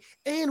journey,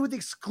 and with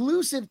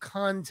exclusive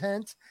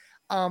content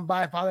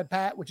by Father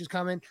Pat, which is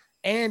coming,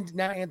 and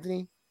now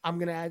Anthony, I'm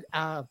gonna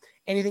add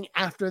anything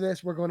after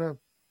this. We're gonna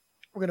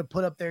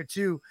put up there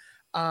too.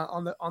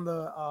 on the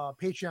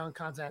Patreon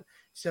content.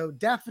 So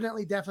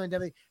definitely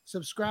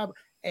subscribe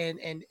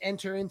and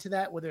enter into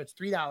that, whether it's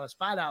 $3,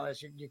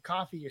 $5, your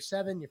coffee, your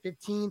 $7, your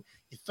 $15,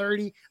 your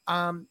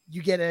 $30.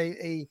 You get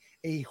a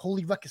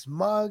Holy Ruckus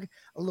mug,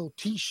 a little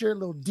t-shirt, a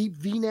little deep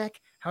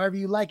V-neck, however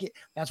you like it.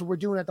 That's what we're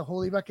doing at the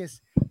Holy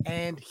Ruckus.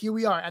 And here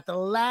we are at the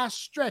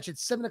last stretch.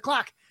 It's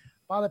 7:00.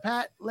 Father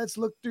Pat, let's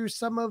look through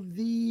some of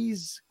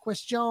these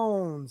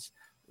questions.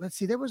 Let's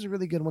see. There was a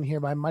really good one here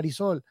by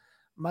Marisol.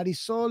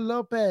 Marisol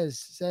Lopez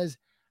says,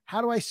 how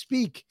do I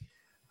speak?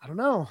 I don't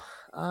know.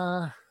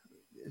 I'm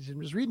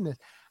just reading this.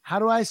 How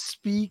do I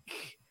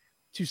speak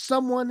to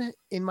someone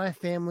in my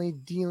family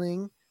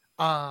dealing?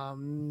 How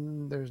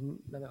do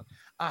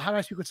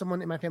I speak with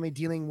someone in my family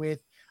dealing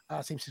with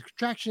same-sex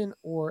attraction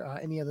or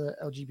any other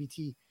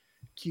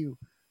LGBTQ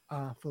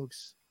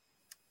folks?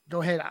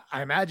 Go ahead.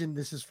 I imagine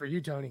this is for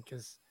you, Tony,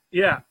 because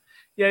yeah.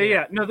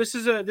 No, this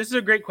is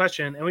a great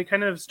question, and we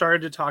kind of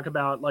started to talk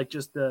about like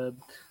just the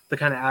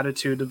kind of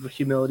attitude of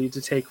humility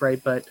to take,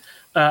 right? But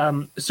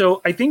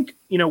so I think,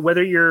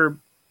 whether you're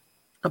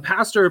a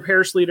pastor, a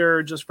parish leader,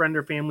 or just friend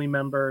or family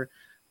member,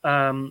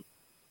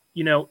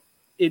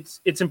 it's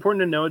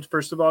important to know,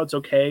 first of all, it's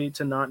okay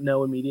to not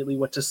know immediately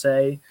what to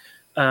say.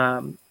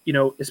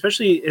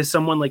 Especially as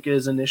someone like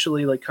is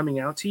initially like coming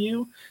out to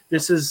you,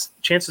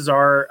 chances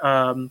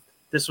are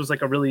this was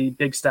like a really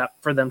big step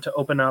for them to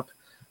open up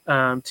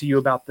to you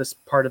about this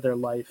part of their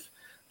life.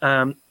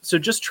 So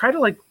just try to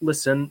like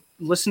listen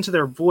to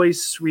their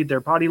voice, read their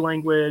body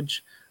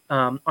language,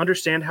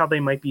 understand how they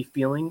might be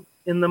feeling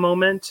in the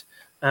moment.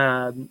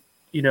 Try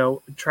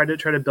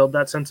to build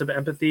that sense of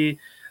empathy.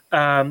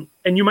 And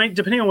you might,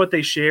 depending on what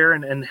they share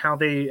and how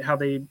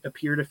they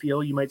appear to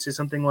feel, you might say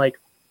something like,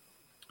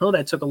 "Oh,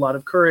 that took a lot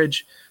of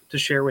courage to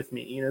share with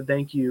me.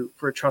 Thank you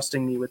for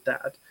trusting me with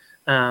that."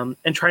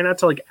 And try not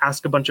to like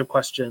ask a bunch of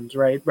questions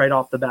right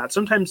off the bat.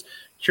 Sometimes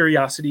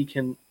curiosity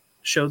can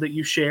show that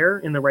you share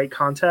in the right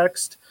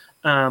context,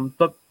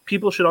 but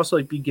people should also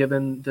like be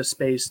given the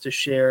space to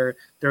share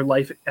their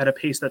life at a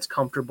pace that's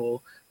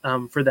comfortable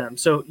for them.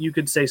 So you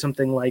could say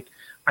something like,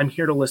 "I'm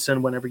here to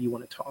listen whenever you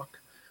want to talk."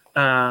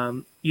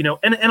 And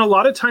a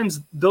lot of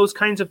times those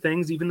kinds of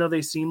things, even though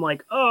they seem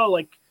like, oh,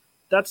 like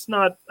that's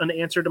not an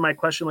answer to my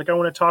question, like I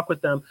want to talk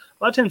with them,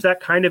 a lot of times that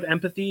kind of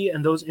empathy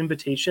and those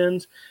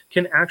invitations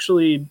can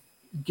actually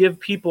give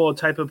people a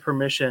type of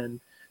permission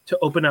to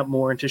open up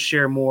more and to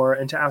share more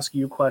and to ask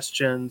you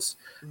questions.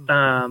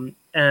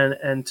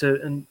 And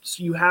so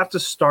you have to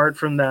start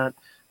from that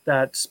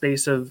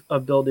space of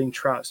building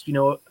trust,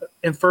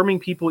 affirming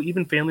people,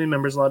 even family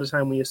members. A lot of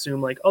time we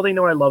assume like, oh, they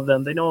know I love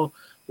them, they know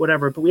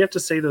whatever, but we have to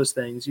say those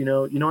things,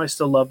 I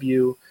still love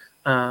you.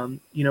 I'm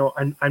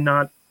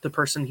not the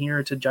person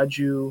here to judge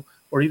you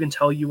or even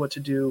tell you what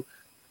to do.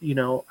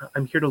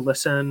 I'm here to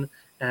listen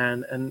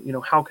and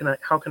how can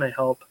I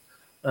help?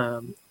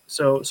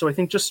 So I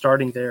think just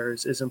starting there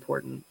is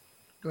important.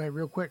 Go ahead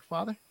real quick,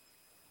 Father.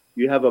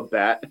 You have a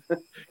bat.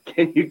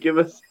 Can you give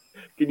us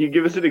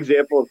an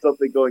example of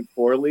something going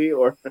poorly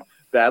or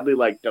badly?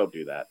 Like, don't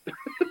do that.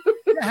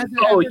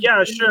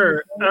 Yeah,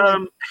 sure.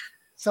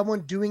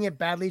 Someone doing it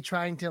badly,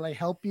 trying to like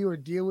help you or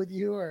deal with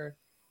you or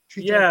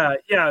treat you.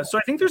 Yeah. So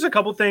I think there's a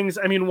couple things.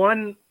 I mean,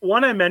 one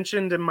I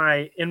mentioned in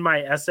my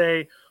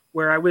essay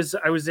where I was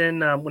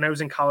in when I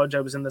was in college, I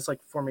was in this like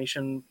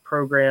formation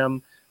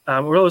program.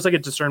 Where it was like a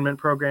discernment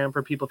program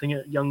for people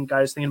young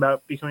guys thinking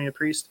about becoming a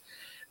priest.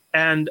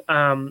 And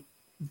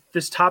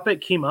this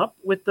topic came up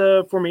with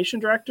the formation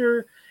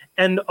director,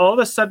 and all of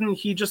a sudden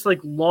he just like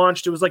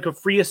launched. It was like a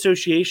free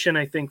association,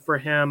 I think, for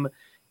him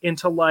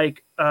into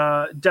like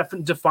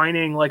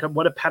defining like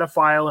what a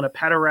pedophile and a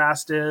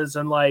pederast is,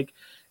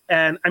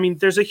 and I mean,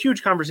 there's a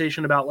huge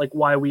conversation about like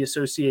why we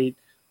associate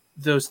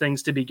those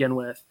things to begin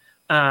with.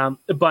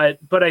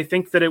 But I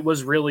think that it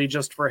was really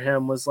just for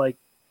him was like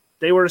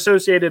they were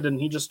associated, and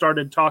he just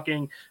started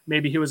talking.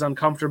 Maybe he was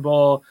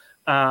uncomfortable.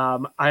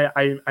 I'm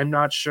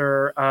not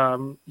sure.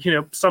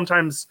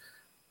 Sometimes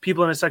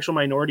people in a sexual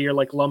minority are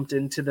like lumped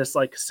into this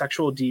like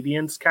sexual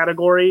deviance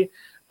category.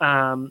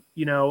 And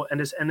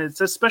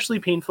it's especially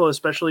painful,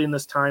 especially in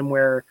this time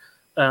where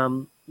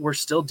we're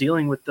still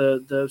dealing with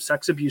the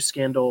sex abuse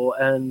scandal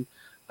and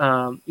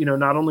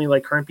not only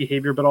like current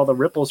behavior, but all the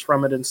ripples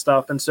from it and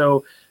stuff. And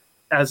so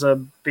as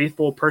a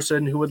faithful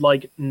person who would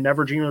like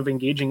never dream of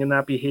engaging in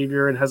that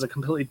behavior and has a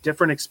completely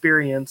different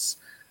experience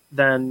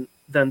than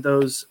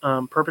those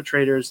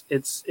perpetrators,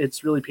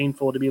 it's really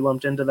painful to be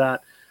lumped into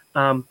that.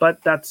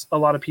 But that's a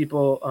lot of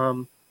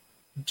people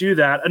do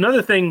that.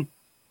 Another thing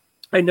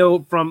I know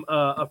from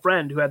a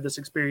friend who had this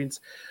experience,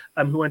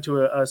 who went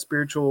to a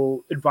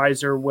spiritual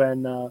advisor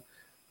when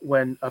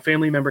a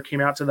family member came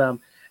out to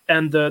them.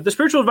 And the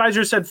spiritual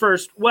advisor said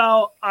first,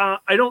 well, I'm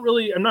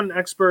not an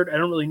expert. I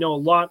don't really know a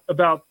lot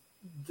about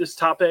this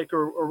topic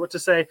or what to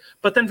say,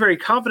 but then very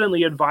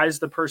confidently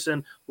advised the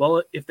person,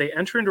 well, if they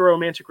enter into a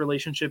romantic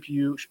relationship,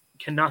 you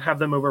cannot have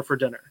them over for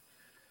dinner.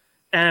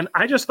 And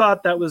I just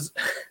thought that was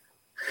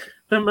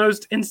the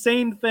most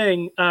insane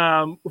thing.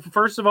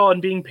 First of all,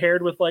 and being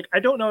paired with like,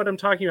 I don't know what I'm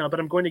talking about, but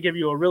I'm going to give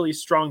you a really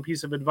strong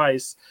piece of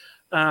advice.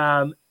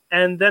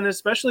 And then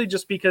especially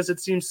just because it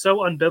seems so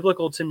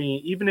unbiblical to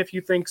me, even if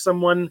you think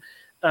someone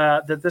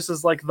that this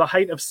is like the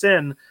height of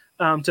sin,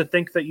 to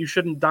think that you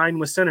shouldn't dine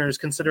with sinners,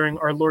 considering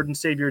our Lord and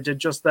Savior did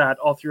just that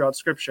all throughout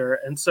Scripture.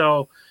 And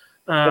so,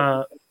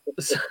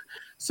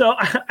 so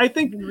I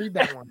think read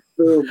that one.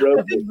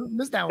 I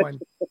Missed that one.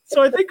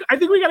 So I think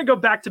we got to go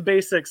back to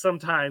basics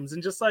sometimes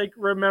and just like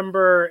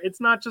remember it's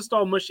not just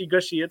all mushy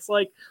gushy. It's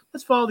like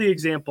let's follow the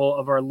example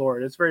of our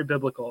Lord. It's very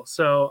biblical.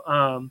 So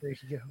there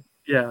you go.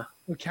 Yeah.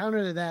 Well,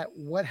 counter to that,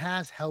 what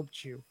has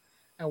helped you,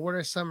 and what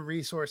are some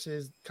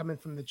resources coming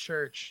from the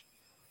church,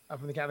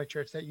 from the Catholic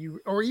Church that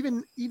you, or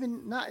even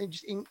not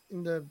just in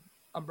the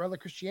umbrella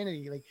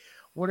Christianity, like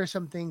what are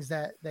some things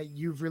that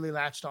you've really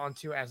latched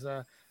onto as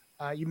a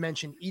you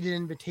mentioned eat an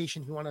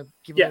invitation. If you want to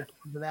give a little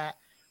to that,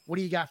 what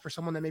do you got for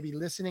someone that may be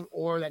listening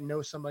or that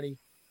knows somebody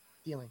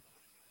dealing?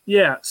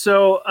 Yeah.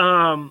 So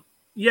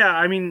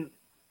I mean,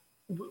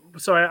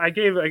 so I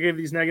gave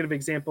these negative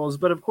examples,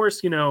 but of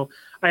course, I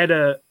had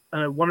a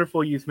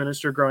wonderful youth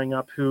minister growing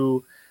up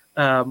who,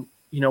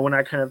 when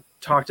I kind of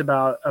talked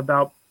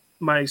about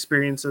my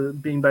experience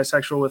of being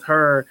bisexual with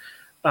her,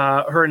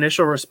 her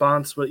initial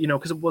response was,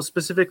 because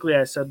specifically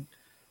I said,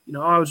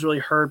 I was really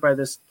hurt by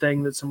this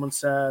thing that someone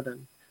said.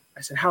 And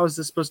I said, how is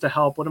this supposed to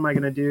help? What am I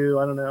going to do?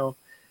 I don't know.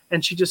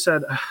 And she just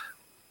said,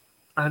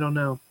 I don't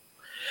know.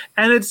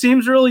 And it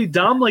seems really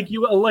dumb. Like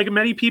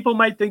many people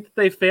might think that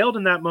they failed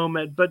in that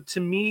moment. But to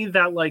me,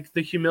 that like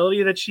the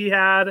humility that she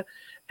had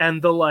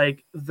and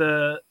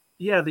the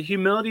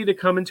humility to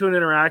come into an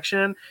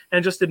interaction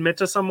and just admit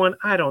to someone,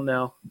 I don't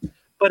know.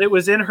 But it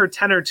was in her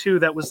tenor too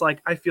that was like,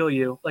 I feel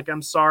you. Like,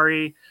 I'm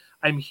sorry.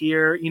 I'm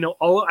here.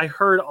 I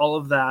heard all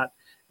of that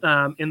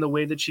in the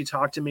way that she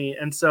talked to me.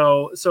 And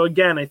so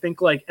again, I think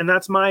and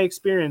that's my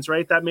experience,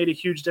 right? That made a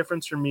huge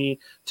difference for me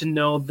to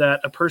know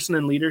that a person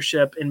in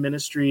leadership in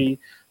ministry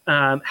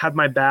had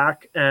my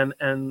back and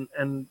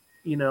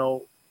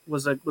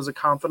was a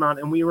confidant,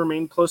 and we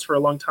remained close for a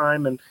long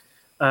time. And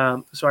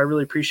so I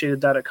really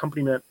appreciated that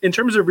accompaniment. In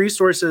terms of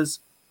resources,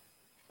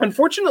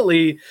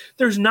 unfortunately,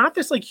 there's not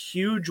this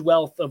huge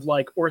wealth of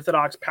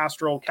Orthodox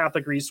pastoral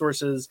Catholic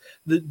resources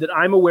that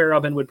I'm aware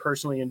of and would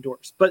personally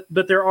endorse. But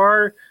there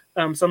are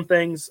some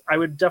things. I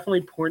would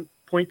definitely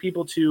point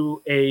people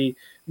to a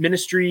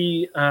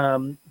ministry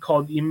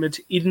called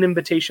Eat an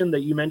Invitation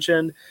that you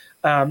mentioned.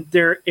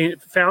 They're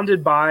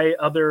founded by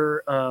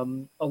other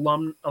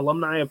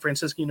alumni of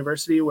Franciscan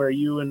University, where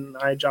you and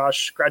I,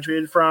 Josh,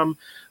 graduated from.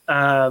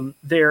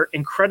 They're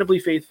incredibly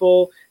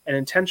faithful and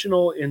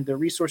intentional in the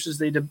resources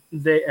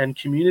they and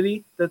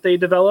community that they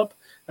develop.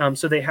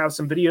 So they have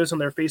some videos on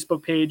their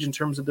Facebook page in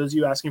terms of those of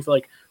you asking for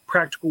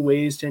practical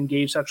ways to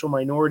engage sexual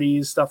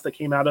minorities, stuff that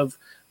came out of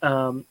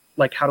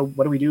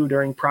what do we do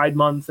during Pride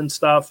Month and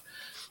stuff.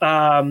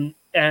 But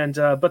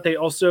they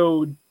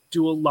also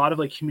do a lot of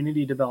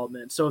community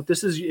development. So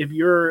if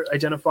you're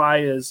identify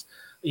as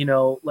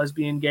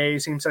lesbian, gay,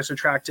 same-sex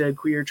attracted,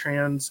 queer,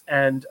 trans,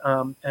 and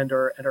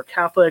are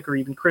Catholic or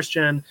even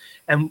Christian,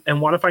 and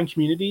want to find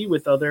community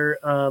with other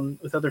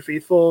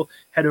faithful,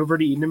 head over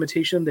to Eat an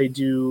Invitation. They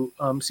do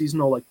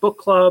seasonal book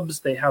clubs.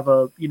 They have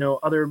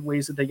other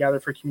ways that they gather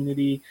for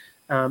community,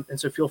 and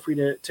so feel free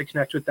to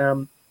connect with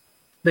them.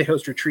 They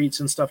host retreats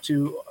and stuff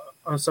too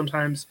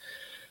sometimes.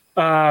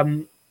 A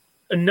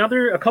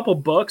couple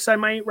books I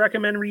might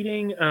recommend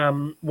reading.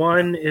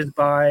 One is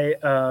by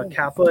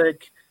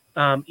Catholic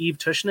Eve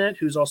Tushnet,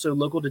 who's also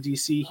local to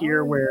DC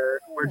here, where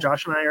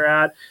Josh and I are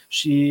at.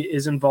 She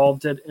is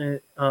involved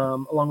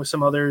along with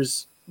some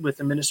others with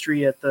the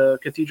ministry at the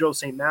Cathedral of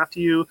St.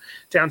 Matthew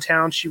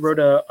downtown. She wrote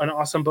an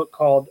awesome book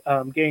called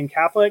Gay and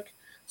Catholic.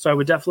 So I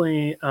would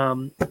definitely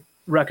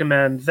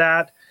recommend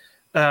that.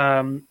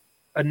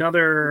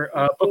 Another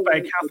book by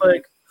a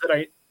Catholic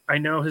that I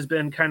know has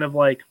been kind of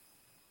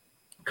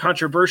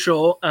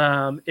controversial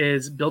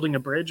is Building a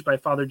Bridge by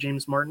Father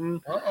James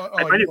Martin.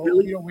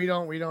 We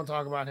don't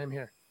talk about him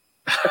here.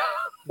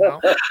 No.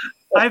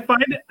 I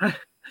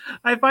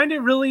find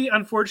it really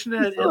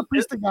unfortunate. He's still a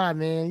priest of God,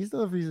 man. He's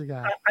still a priest of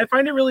God. I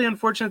find it really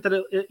unfortunate that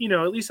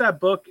at least that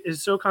book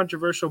is so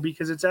controversial,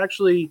 because it's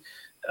actually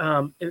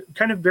it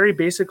kind of very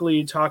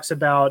basically talks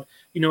about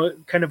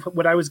kind of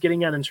what I was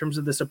getting at in terms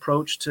of this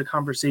approach to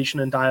conversation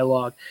and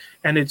dialogue,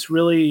 and it's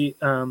really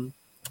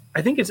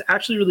I think it's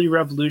actually really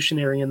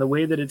revolutionary in the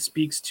way that it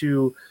speaks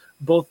to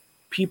both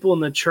people in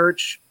the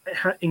church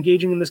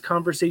engaging in this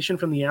conversation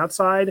from the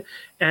outside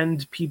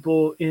and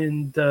people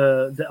in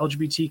the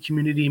LGBT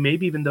community,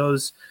 maybe even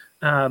those,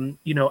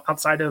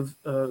 outside of,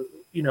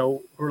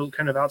 who are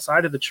kind of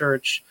outside of the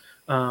church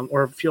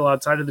or feel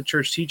outside of the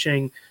church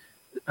teaching,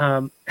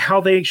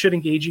 how they should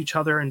engage each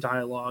other in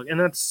dialogue. And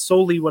that's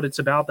solely what it's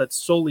about. That's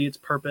solely its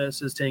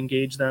purpose, is to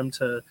engage them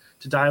to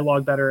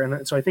dialogue better.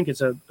 And so I think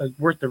it's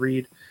worth the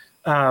read.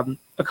 A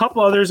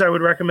couple others I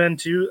would recommend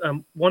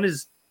too. One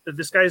is,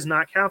 this guy is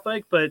not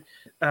Catholic, but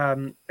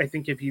I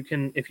think if you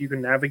can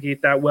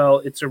navigate that well,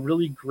 it's a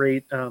really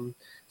great.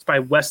 It's by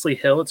Wesley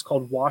Hill. It's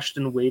called Washed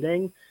and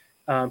Waiting,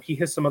 He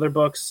has some other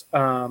books.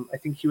 I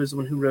think he was the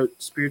one who wrote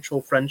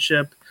Spiritual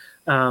Friendship,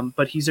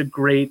 but he's a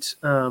great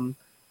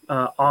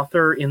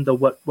author in the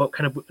what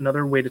kind of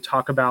another way to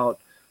talk about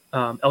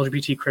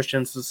LGBT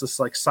Christians is this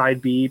like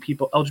side B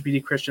people,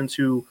 LGBT Christians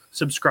who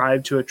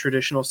subscribe to a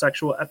traditional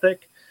sexual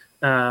ethic.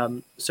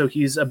 So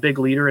he's a big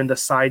leader in the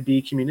side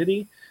B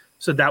community.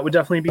 So that would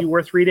definitely be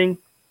worth reading.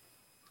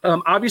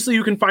 Obviously,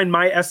 you can find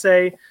my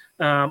essay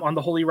on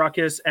the Holy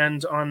Ruckus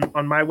and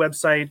on my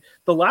website.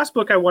 The last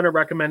book I want to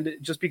recommend,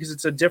 just because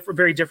it's a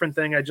very different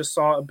thing I just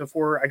saw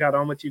before I got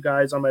on with you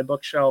guys on my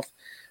bookshelf,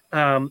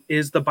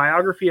 is the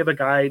biography of a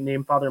guy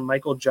named Father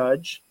Michael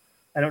Judge.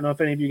 I don't know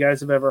if any of you guys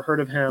have ever heard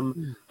of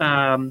him.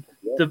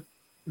 The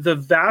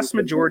vast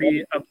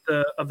majority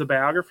of the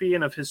biography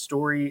and of his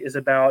story is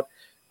about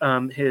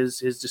his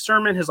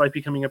discernment, his life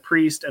becoming a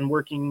priest, and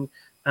working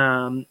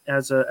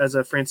as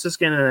a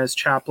Franciscan and as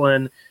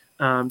chaplain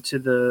to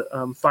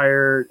the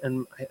fire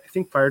and I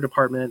think fire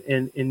department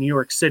in New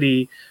York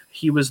City.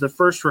 He was the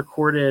first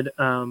recorded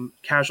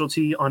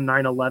casualty on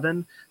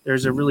 9/11.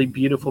 There's a really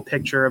beautiful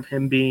picture of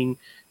him being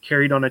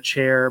carried on a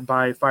chair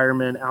by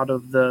firemen out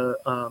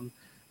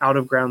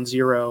of Ground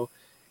Zero,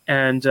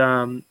 and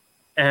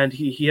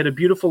he had a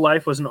beautiful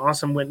life, was an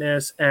awesome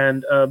witness,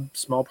 and a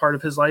small part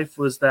of his life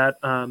was that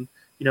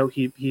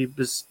he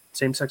was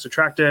same-sex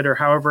attracted, or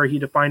however he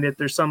defined it.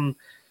 There's some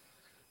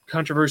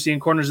controversy in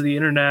corners of the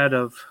internet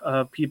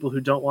of people who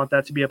don't want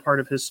that to be a part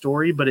of his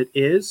story, but it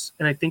is.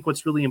 And I think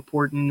what's really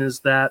important is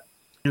that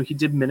he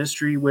did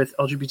ministry with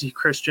LGBT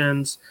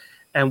Christians,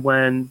 and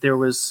when there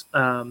was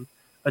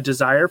a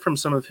desire from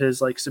some of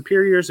his like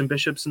superiors and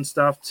bishops and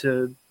stuff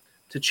to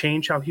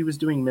change how he was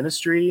doing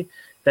ministry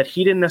that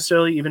he didn't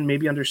necessarily even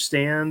maybe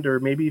understand or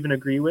maybe even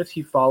agree with,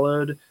 he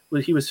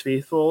was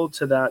faithful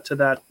to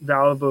that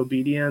vow of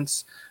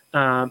obedience,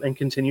 and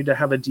continued to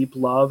have a deep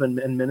love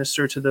and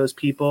minister to those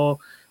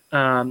people,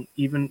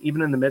 even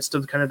in the midst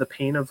of kind of the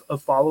pain of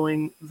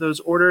following those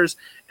orders.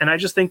 And I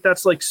just think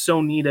that's like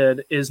so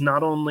needed, is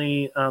not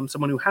only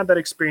someone who had that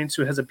experience,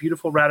 who has a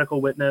beautiful radical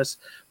witness,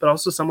 but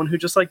also someone who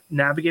just like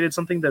navigated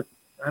something that,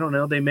 I don't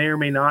know, they may or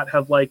may not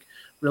have like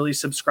really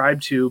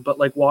subscribed to, but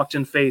like walked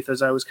in faith,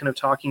 as I was kind of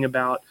talking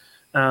about.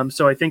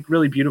 So I think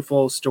really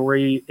beautiful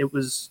story. It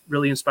was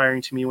really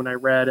inspiring to me when I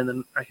read, and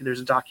then there's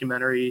a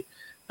documentary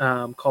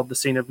called The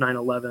Saint of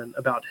 9/11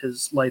 about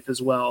his life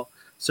as well.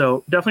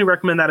 So definitely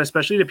recommend that,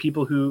 especially to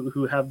people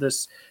who have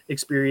this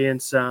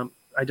experience,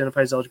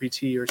 identify as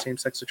LGBT or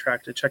same-sex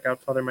attracted. Check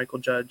out Father Michael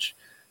Judge.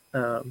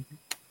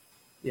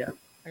 Yeah.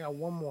 I got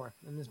one more,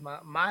 and this is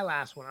my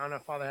last one. I don't know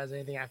if Father has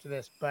anything after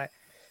this, but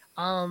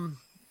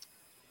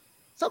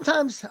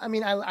sometimes, I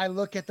mean, I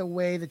look at the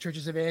way the church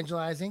is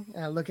evangelizing,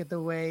 and I look at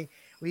the way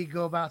we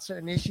go about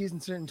certain issues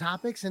and certain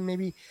topics, and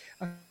maybe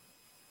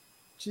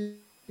to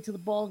the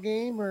ball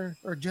game or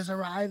just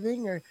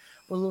arriving or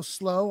a little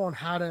slow on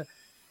how to,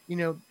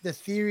 the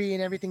theory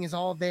and everything is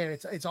all there.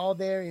 It's all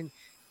there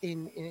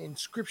in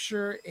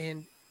scripture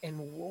and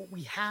what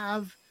we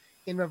have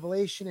in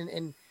Revelation,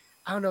 and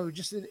I don't know,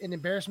 just an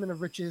embarrassment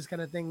of riches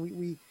kind of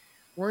thing.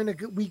 We're in a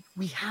good,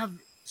 we have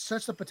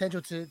such the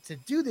potential to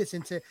do this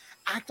and to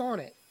act on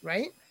it,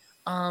 right?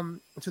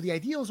 So the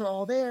ideals are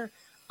all there,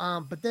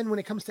 but then when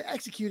it comes to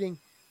executing,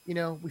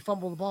 we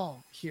fumble the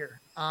ball here.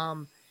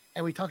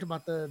 And we talked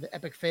about the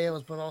epic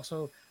fails, but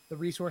also the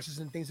resources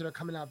and things that are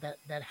coming out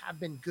that have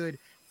been good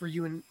for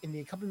you in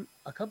the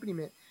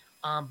accompaniment.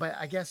 But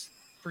I guess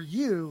for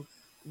you,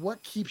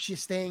 what keeps you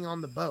staying on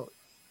the boat?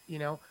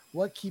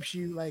 What keeps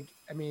you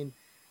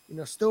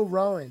still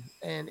rowing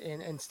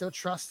and still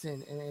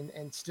trusting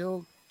and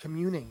still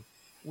communing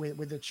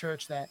with the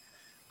church that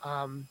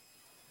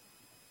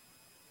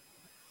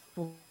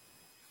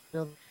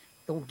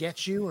don't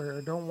get you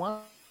or don't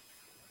want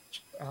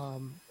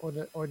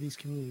or these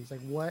communities.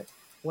 Like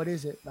what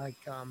is it like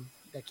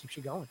that keeps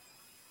you going?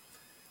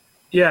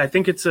 Yeah, I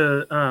think it's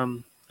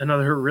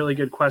another really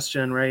good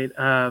question, right?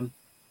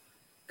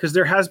 Because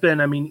there has been,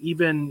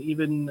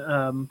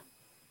 even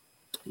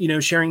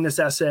sharing this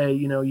essay,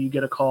 you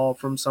get a call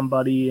from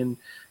somebody and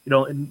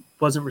it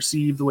wasn't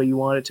received the way you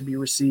want it to be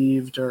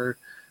received, or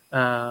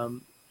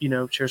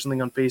share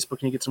something on Facebook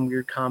and you get some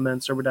weird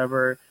comments or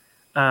whatever.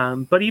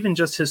 But even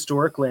just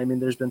historically,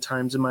 there's been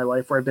times in my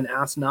life where I've been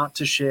asked not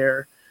to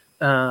share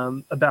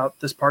about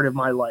this part of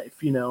my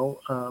life,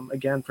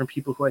 again, from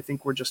people who I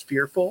think were just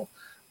fearful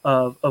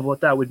of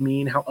what that would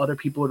mean, how other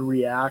people would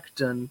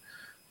react. And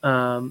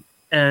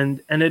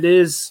it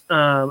is,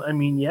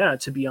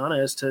 to be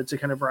honest, to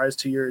kind of rise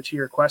to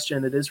your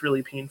question, it is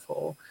really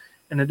painful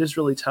and it is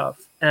really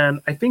tough.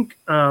 And I think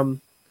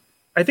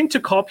to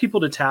call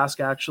people to task,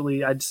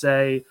 actually, I'd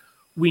say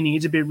we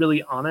need to be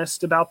really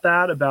honest about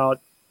that, about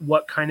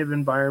what kind of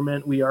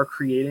environment we are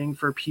creating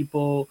for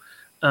people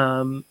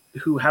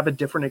who have a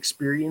different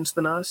experience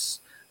than us,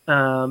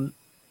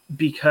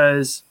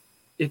 because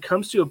it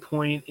comes to a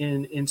point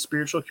in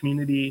spiritual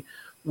community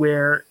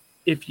where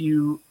if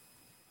you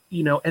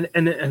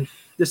and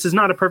this is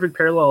not a perfect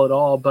parallel at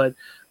all, but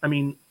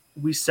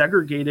we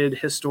segregated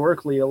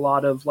historically a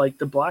lot of like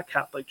the Black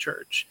Catholic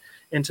Church,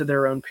 into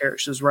their own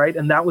parishes, right?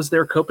 And that was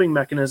their coping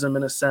mechanism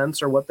in a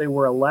sense, or what they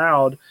were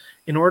allowed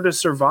in order to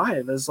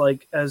survive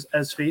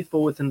as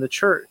faithful within the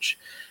church.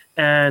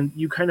 And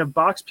you kind of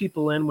box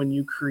people in when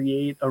you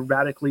create a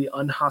radically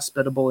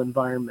unhospitable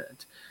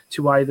environment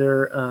to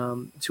either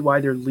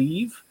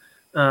leave,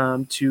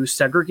 to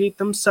segregate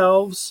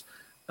themselves,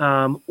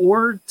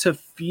 or to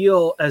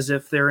feel as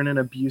if they're in an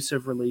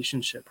abusive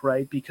relationship,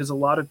 right? Because a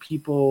lot of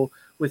people,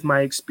 with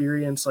my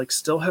experience, like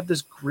still have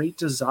this great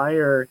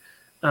desire,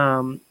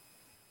 to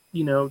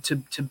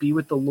be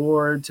with the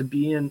Lord, to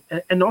be in,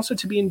 and also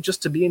to be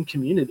in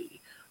community,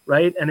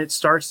 right? And it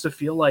starts to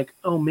feel like,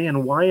 oh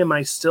man, why am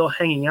I still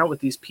hanging out with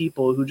these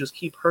people who just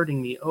keep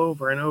hurting me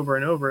over and over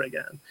and over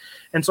again?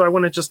 And so I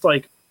want to just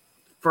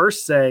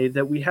first say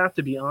that we have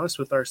to be honest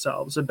with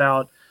ourselves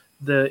about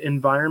the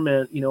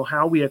environment.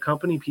 How we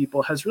accompany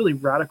people has really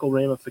radical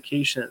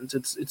ramifications.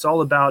 It's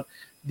all about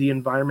the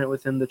environment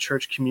within the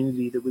church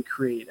community that we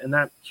create. And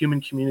that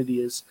human community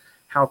is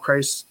how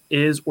Christ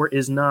is or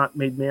is not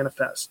made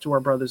manifest to our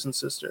brothers and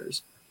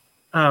sisters.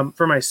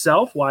 For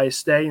myself, why I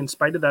stay in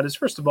spite of that is,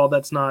 first of all,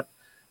 that's not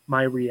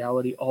my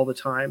reality all the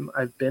time.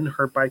 I've been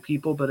hurt by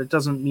people, but it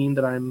doesn't mean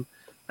that I'm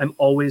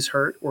always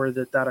hurt, or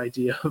that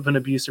idea of an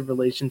abusive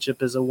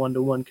relationship is a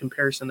one-to-one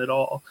comparison at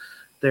all.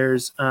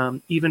 There's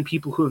even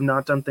people who have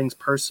not done things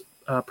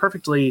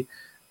perfectly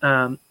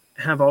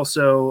have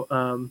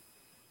also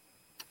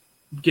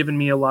given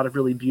me a lot of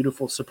really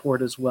beautiful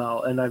support as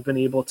well. And I've been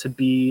able to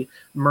be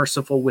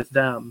merciful with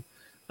them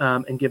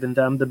and given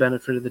them the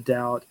benefit of the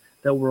doubt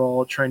that we're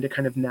all trying to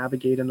kind of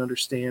navigate and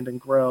understand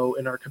and grow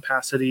in our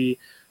capacity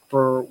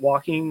for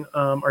walking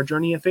our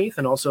journey of faith,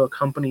 and also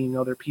accompanying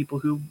other people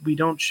who we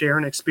don't share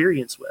an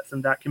experience with,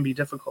 and that can be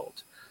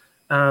difficult.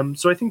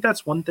 So I think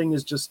that's one thing,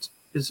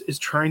 is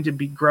trying to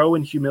grow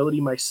in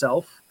humility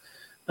myself,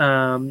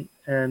 and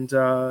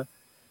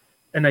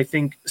I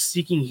think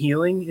seeking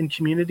healing in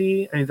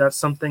community. I mean, that's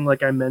something,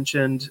 like I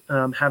mentioned,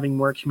 having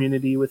more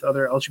community with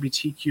other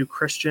LGBTQ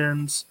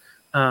Christians.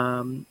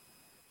 In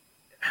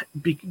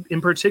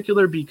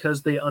particular,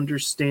 because they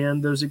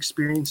understand those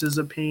experiences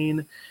of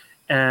pain.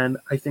 And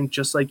I think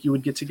just like you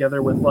would get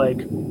together with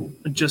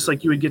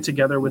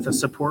a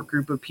support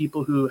group of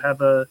people who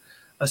have a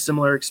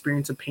similar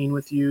experience of pain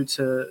with you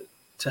to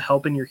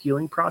help in your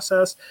healing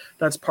process,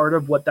 that's part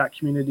of what that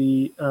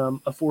community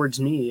affords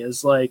me,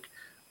 is like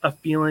a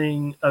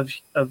feeling of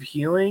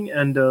healing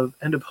and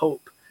of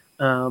hope,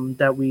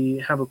 that we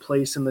have a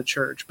place in the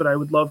church. But I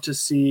would love to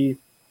see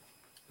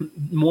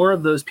more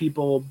of those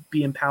people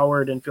be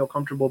empowered and feel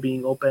comfortable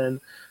being open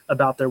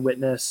about their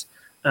witness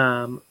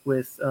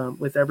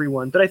with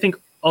everyone. But I think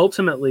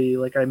ultimately,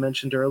 like I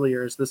mentioned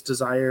earlier, is this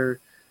desire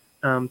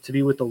to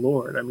be with the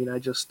Lord. I mean,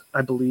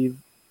 I believe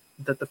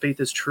that the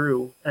faith is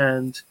true,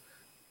 and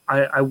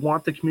I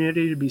want the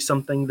community to be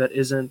something that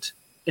isn't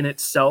in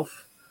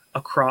itself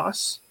a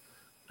cross,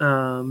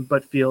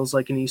 but feels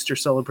like an Easter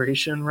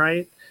celebration,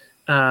 right?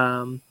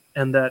 And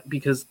that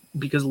because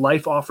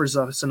life offers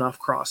us enough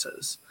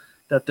crosses,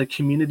 that the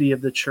community of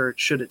the church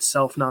should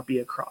itself not be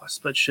a cross,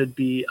 but should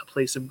be a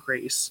place of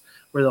grace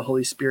where the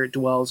Holy Spirit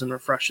dwells and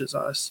refreshes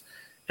us.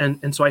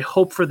 And so I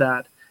hope for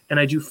that. And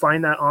I do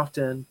find that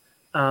often.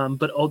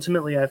 But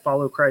ultimately I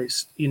follow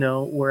Christ,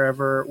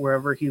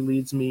 wherever he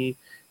leads me.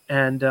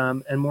 And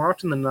more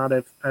often than not,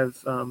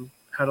 I've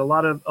had a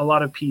lot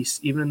of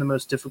peace, even in the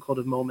most difficult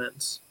of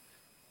moments.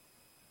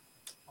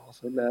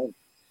 Awesome, man.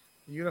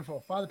 Beautiful.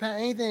 Father Pat,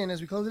 anything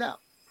as we close it out?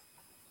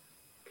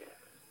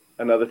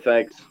 Another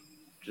thanks.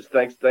 Just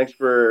thanks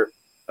for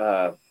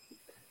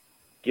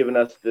giving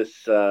us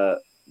this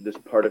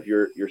part of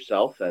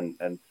yourself,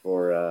 and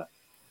for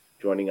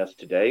joining us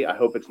today. I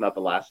hope it's not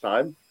the last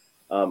time.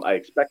 I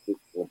expect it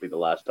won't be the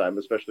last time,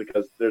 especially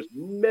because there's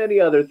many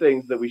other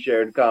things that we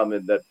share in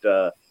common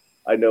that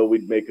I know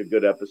we'd make a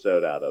good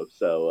episode out of.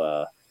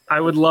 So I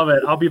would love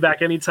it. I'll be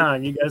back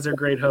anytime. You guys are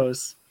great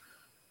hosts.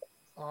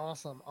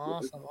 Awesome.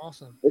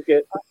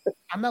 Okay.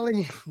 I'm not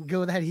letting you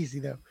go that easy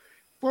though.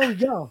 Before we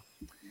go.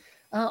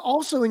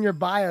 Also in your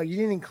bio, you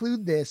didn't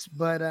include this,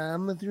 but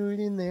I'm going to throw it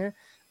in there.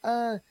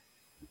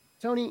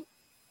 Tony,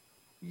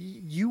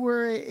 you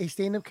were a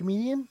stand-up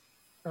comedian?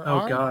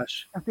 Oh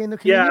gosh. A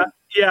stand-up comedian?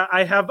 Yeah,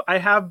 I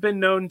have been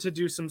known to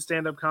do some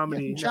stand-up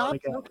comedy.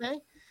 Okay.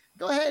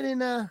 Go ahead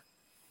and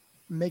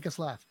make us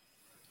laugh.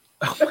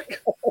 Oh my God.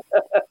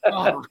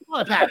 Oh, come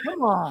on, Pat.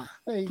 Come on.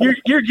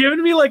 You're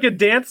giving me like a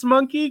dance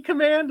monkey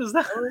command? Is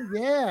that? Oh,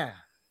 yeah.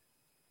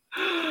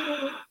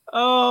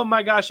 Oh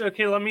my gosh.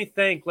 Okay, let me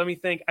think.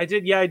 I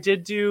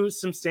did do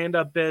some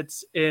stand-up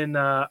bits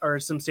or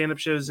some stand-up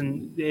shows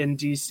in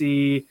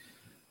DC.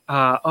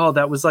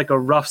 That was like a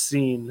rough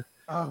scene.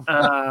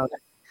 Oh.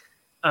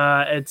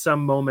 At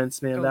some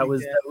moments, man. That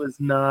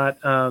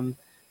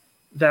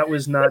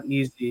was not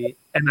easy.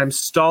 And I'm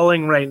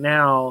stalling right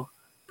now,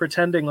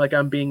 pretending like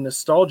I'm being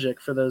nostalgic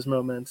for those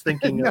moments,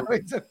 thinking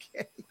it's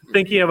okay.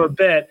 Thinking of a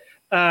bit.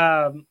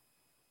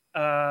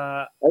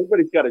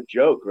 Everybody's got a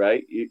joke,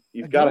 right?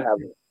 You've got to have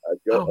a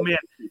joke. Oh man,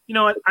 you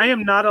know what?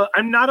 I'm not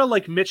a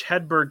like Mitch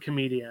Hedberg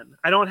comedian.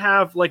 I don't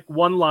have like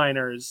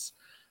one-liners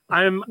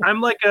I'm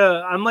like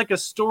a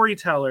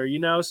storyteller, you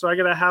know. So I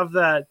gotta have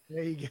that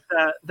There you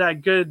go.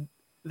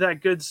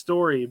 that good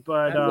story.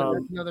 But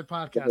That's another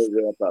podcast.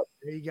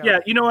 There you go. Yeah,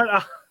 you know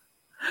what?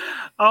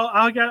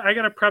 I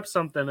gotta prep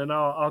something and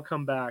I'll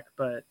come back.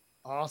 But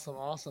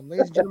Awesome.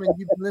 Ladies and gentlemen,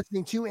 you've been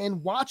listening to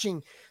and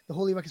watching the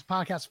Holy Ruckus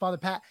podcast. Father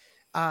Pat,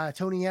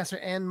 Tony Esser,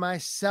 and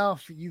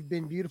myself. You've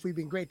been beautiful. You've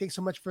been great. Thanks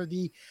so much for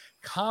the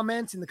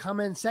comments in the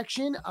comment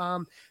section.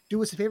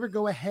 Do us a favor.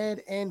 Go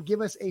ahead and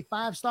give us a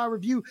 5-star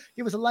review.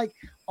 Give us a like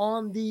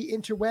on the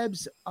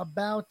interwebs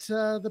about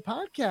the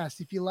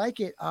podcast if you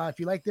like it. If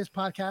you like this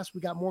podcast, we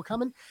got more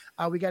coming.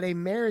 We got a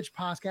marriage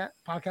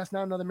podcast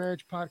now, another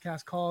marriage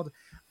podcast called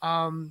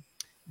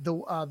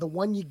The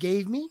One You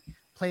Gave Me,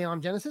 play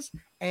on Genesis.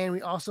 And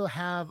we also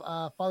have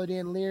Father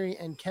Dan Leary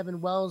and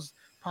Kevin Wells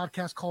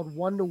podcast called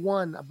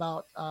 1-to-1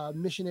 about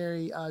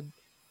missionary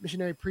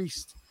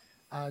priest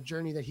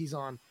journey that he's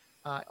on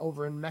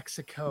over in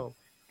Mexico.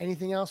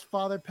 Anything else,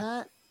 Father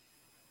Pat?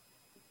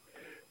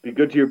 Be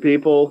good to your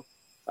people.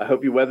 I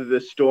hope you weather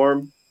this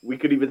storm. We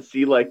could even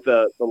see like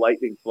the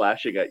lightning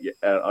flashing at you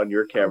on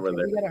your camera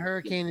there. We got a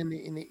hurricane in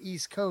the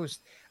East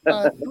Coast.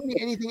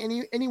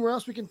 Tony, anywhere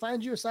else we can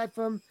find you aside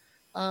from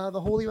the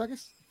Holy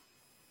Ruckus?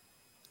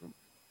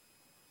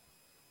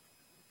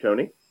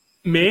 Tony?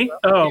 me?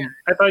 Oh, yeah.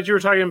 I thought you were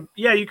talking.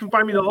 Yeah, you can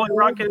find me the Holy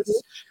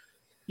Ruckus.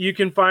 You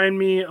can find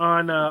me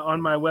on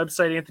my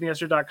website,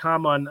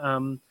 anthonyesser.com,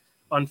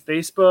 on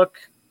Facebook.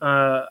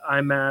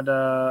 I'm at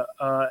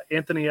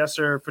Anthony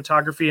Esser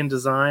Photography and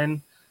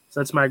Design. So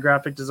that's my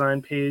graphic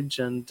design page.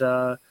 And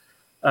but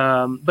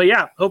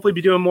yeah, hopefully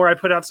be doing more. I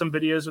put out some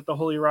videos with the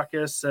Holy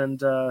Ruckus,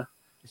 and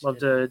love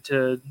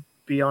to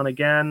be on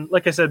again.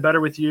 Like I said, better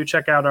with you.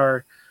 Check out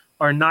our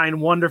 9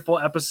 wonderful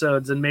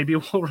episodes, and maybe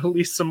we'll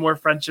release some more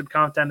friendship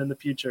content in the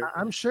future.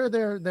 I'm sure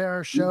there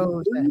are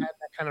shows that had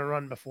that kind of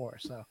run before.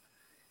 So,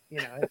 you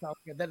know, it's all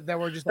good. That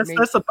were just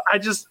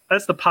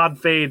that's the pod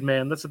fade,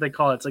 man. That's what they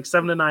call it. It's like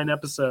 7 to 9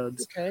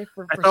 episodes. Okay.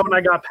 I thought when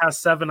I got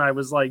past 7, I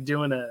was like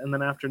doing it, and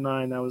then after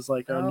 9, I was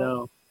like, oh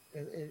no.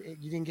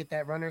 You didn't get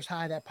that runner's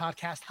high, that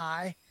podcast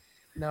high.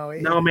 No,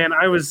 man.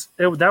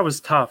 That was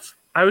tough.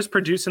 I was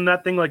producing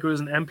that thing like it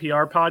was an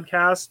NPR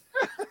podcast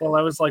while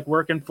I was like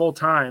working full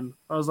time.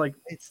 I was like,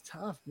 it's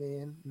tough,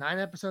 man. 9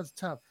 episodes,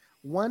 tough.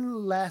 One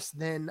less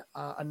than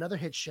another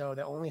hit show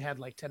that only had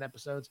like 10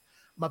 episodes,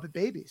 Muppet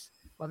Babies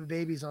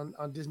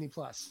on Disney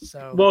Plus.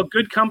 So, well,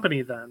 good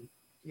company then.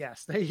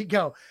 Yes, there you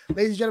go.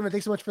 Ladies and gentlemen,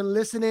 thanks so much for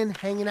listening,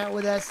 hanging out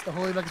with us. The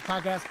Holy Ruckus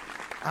podcast,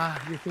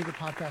 your favorite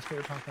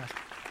podcast.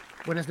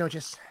 Buenas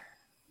noches.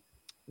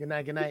 Good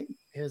night.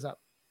 Hit us up.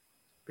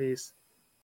 Peace.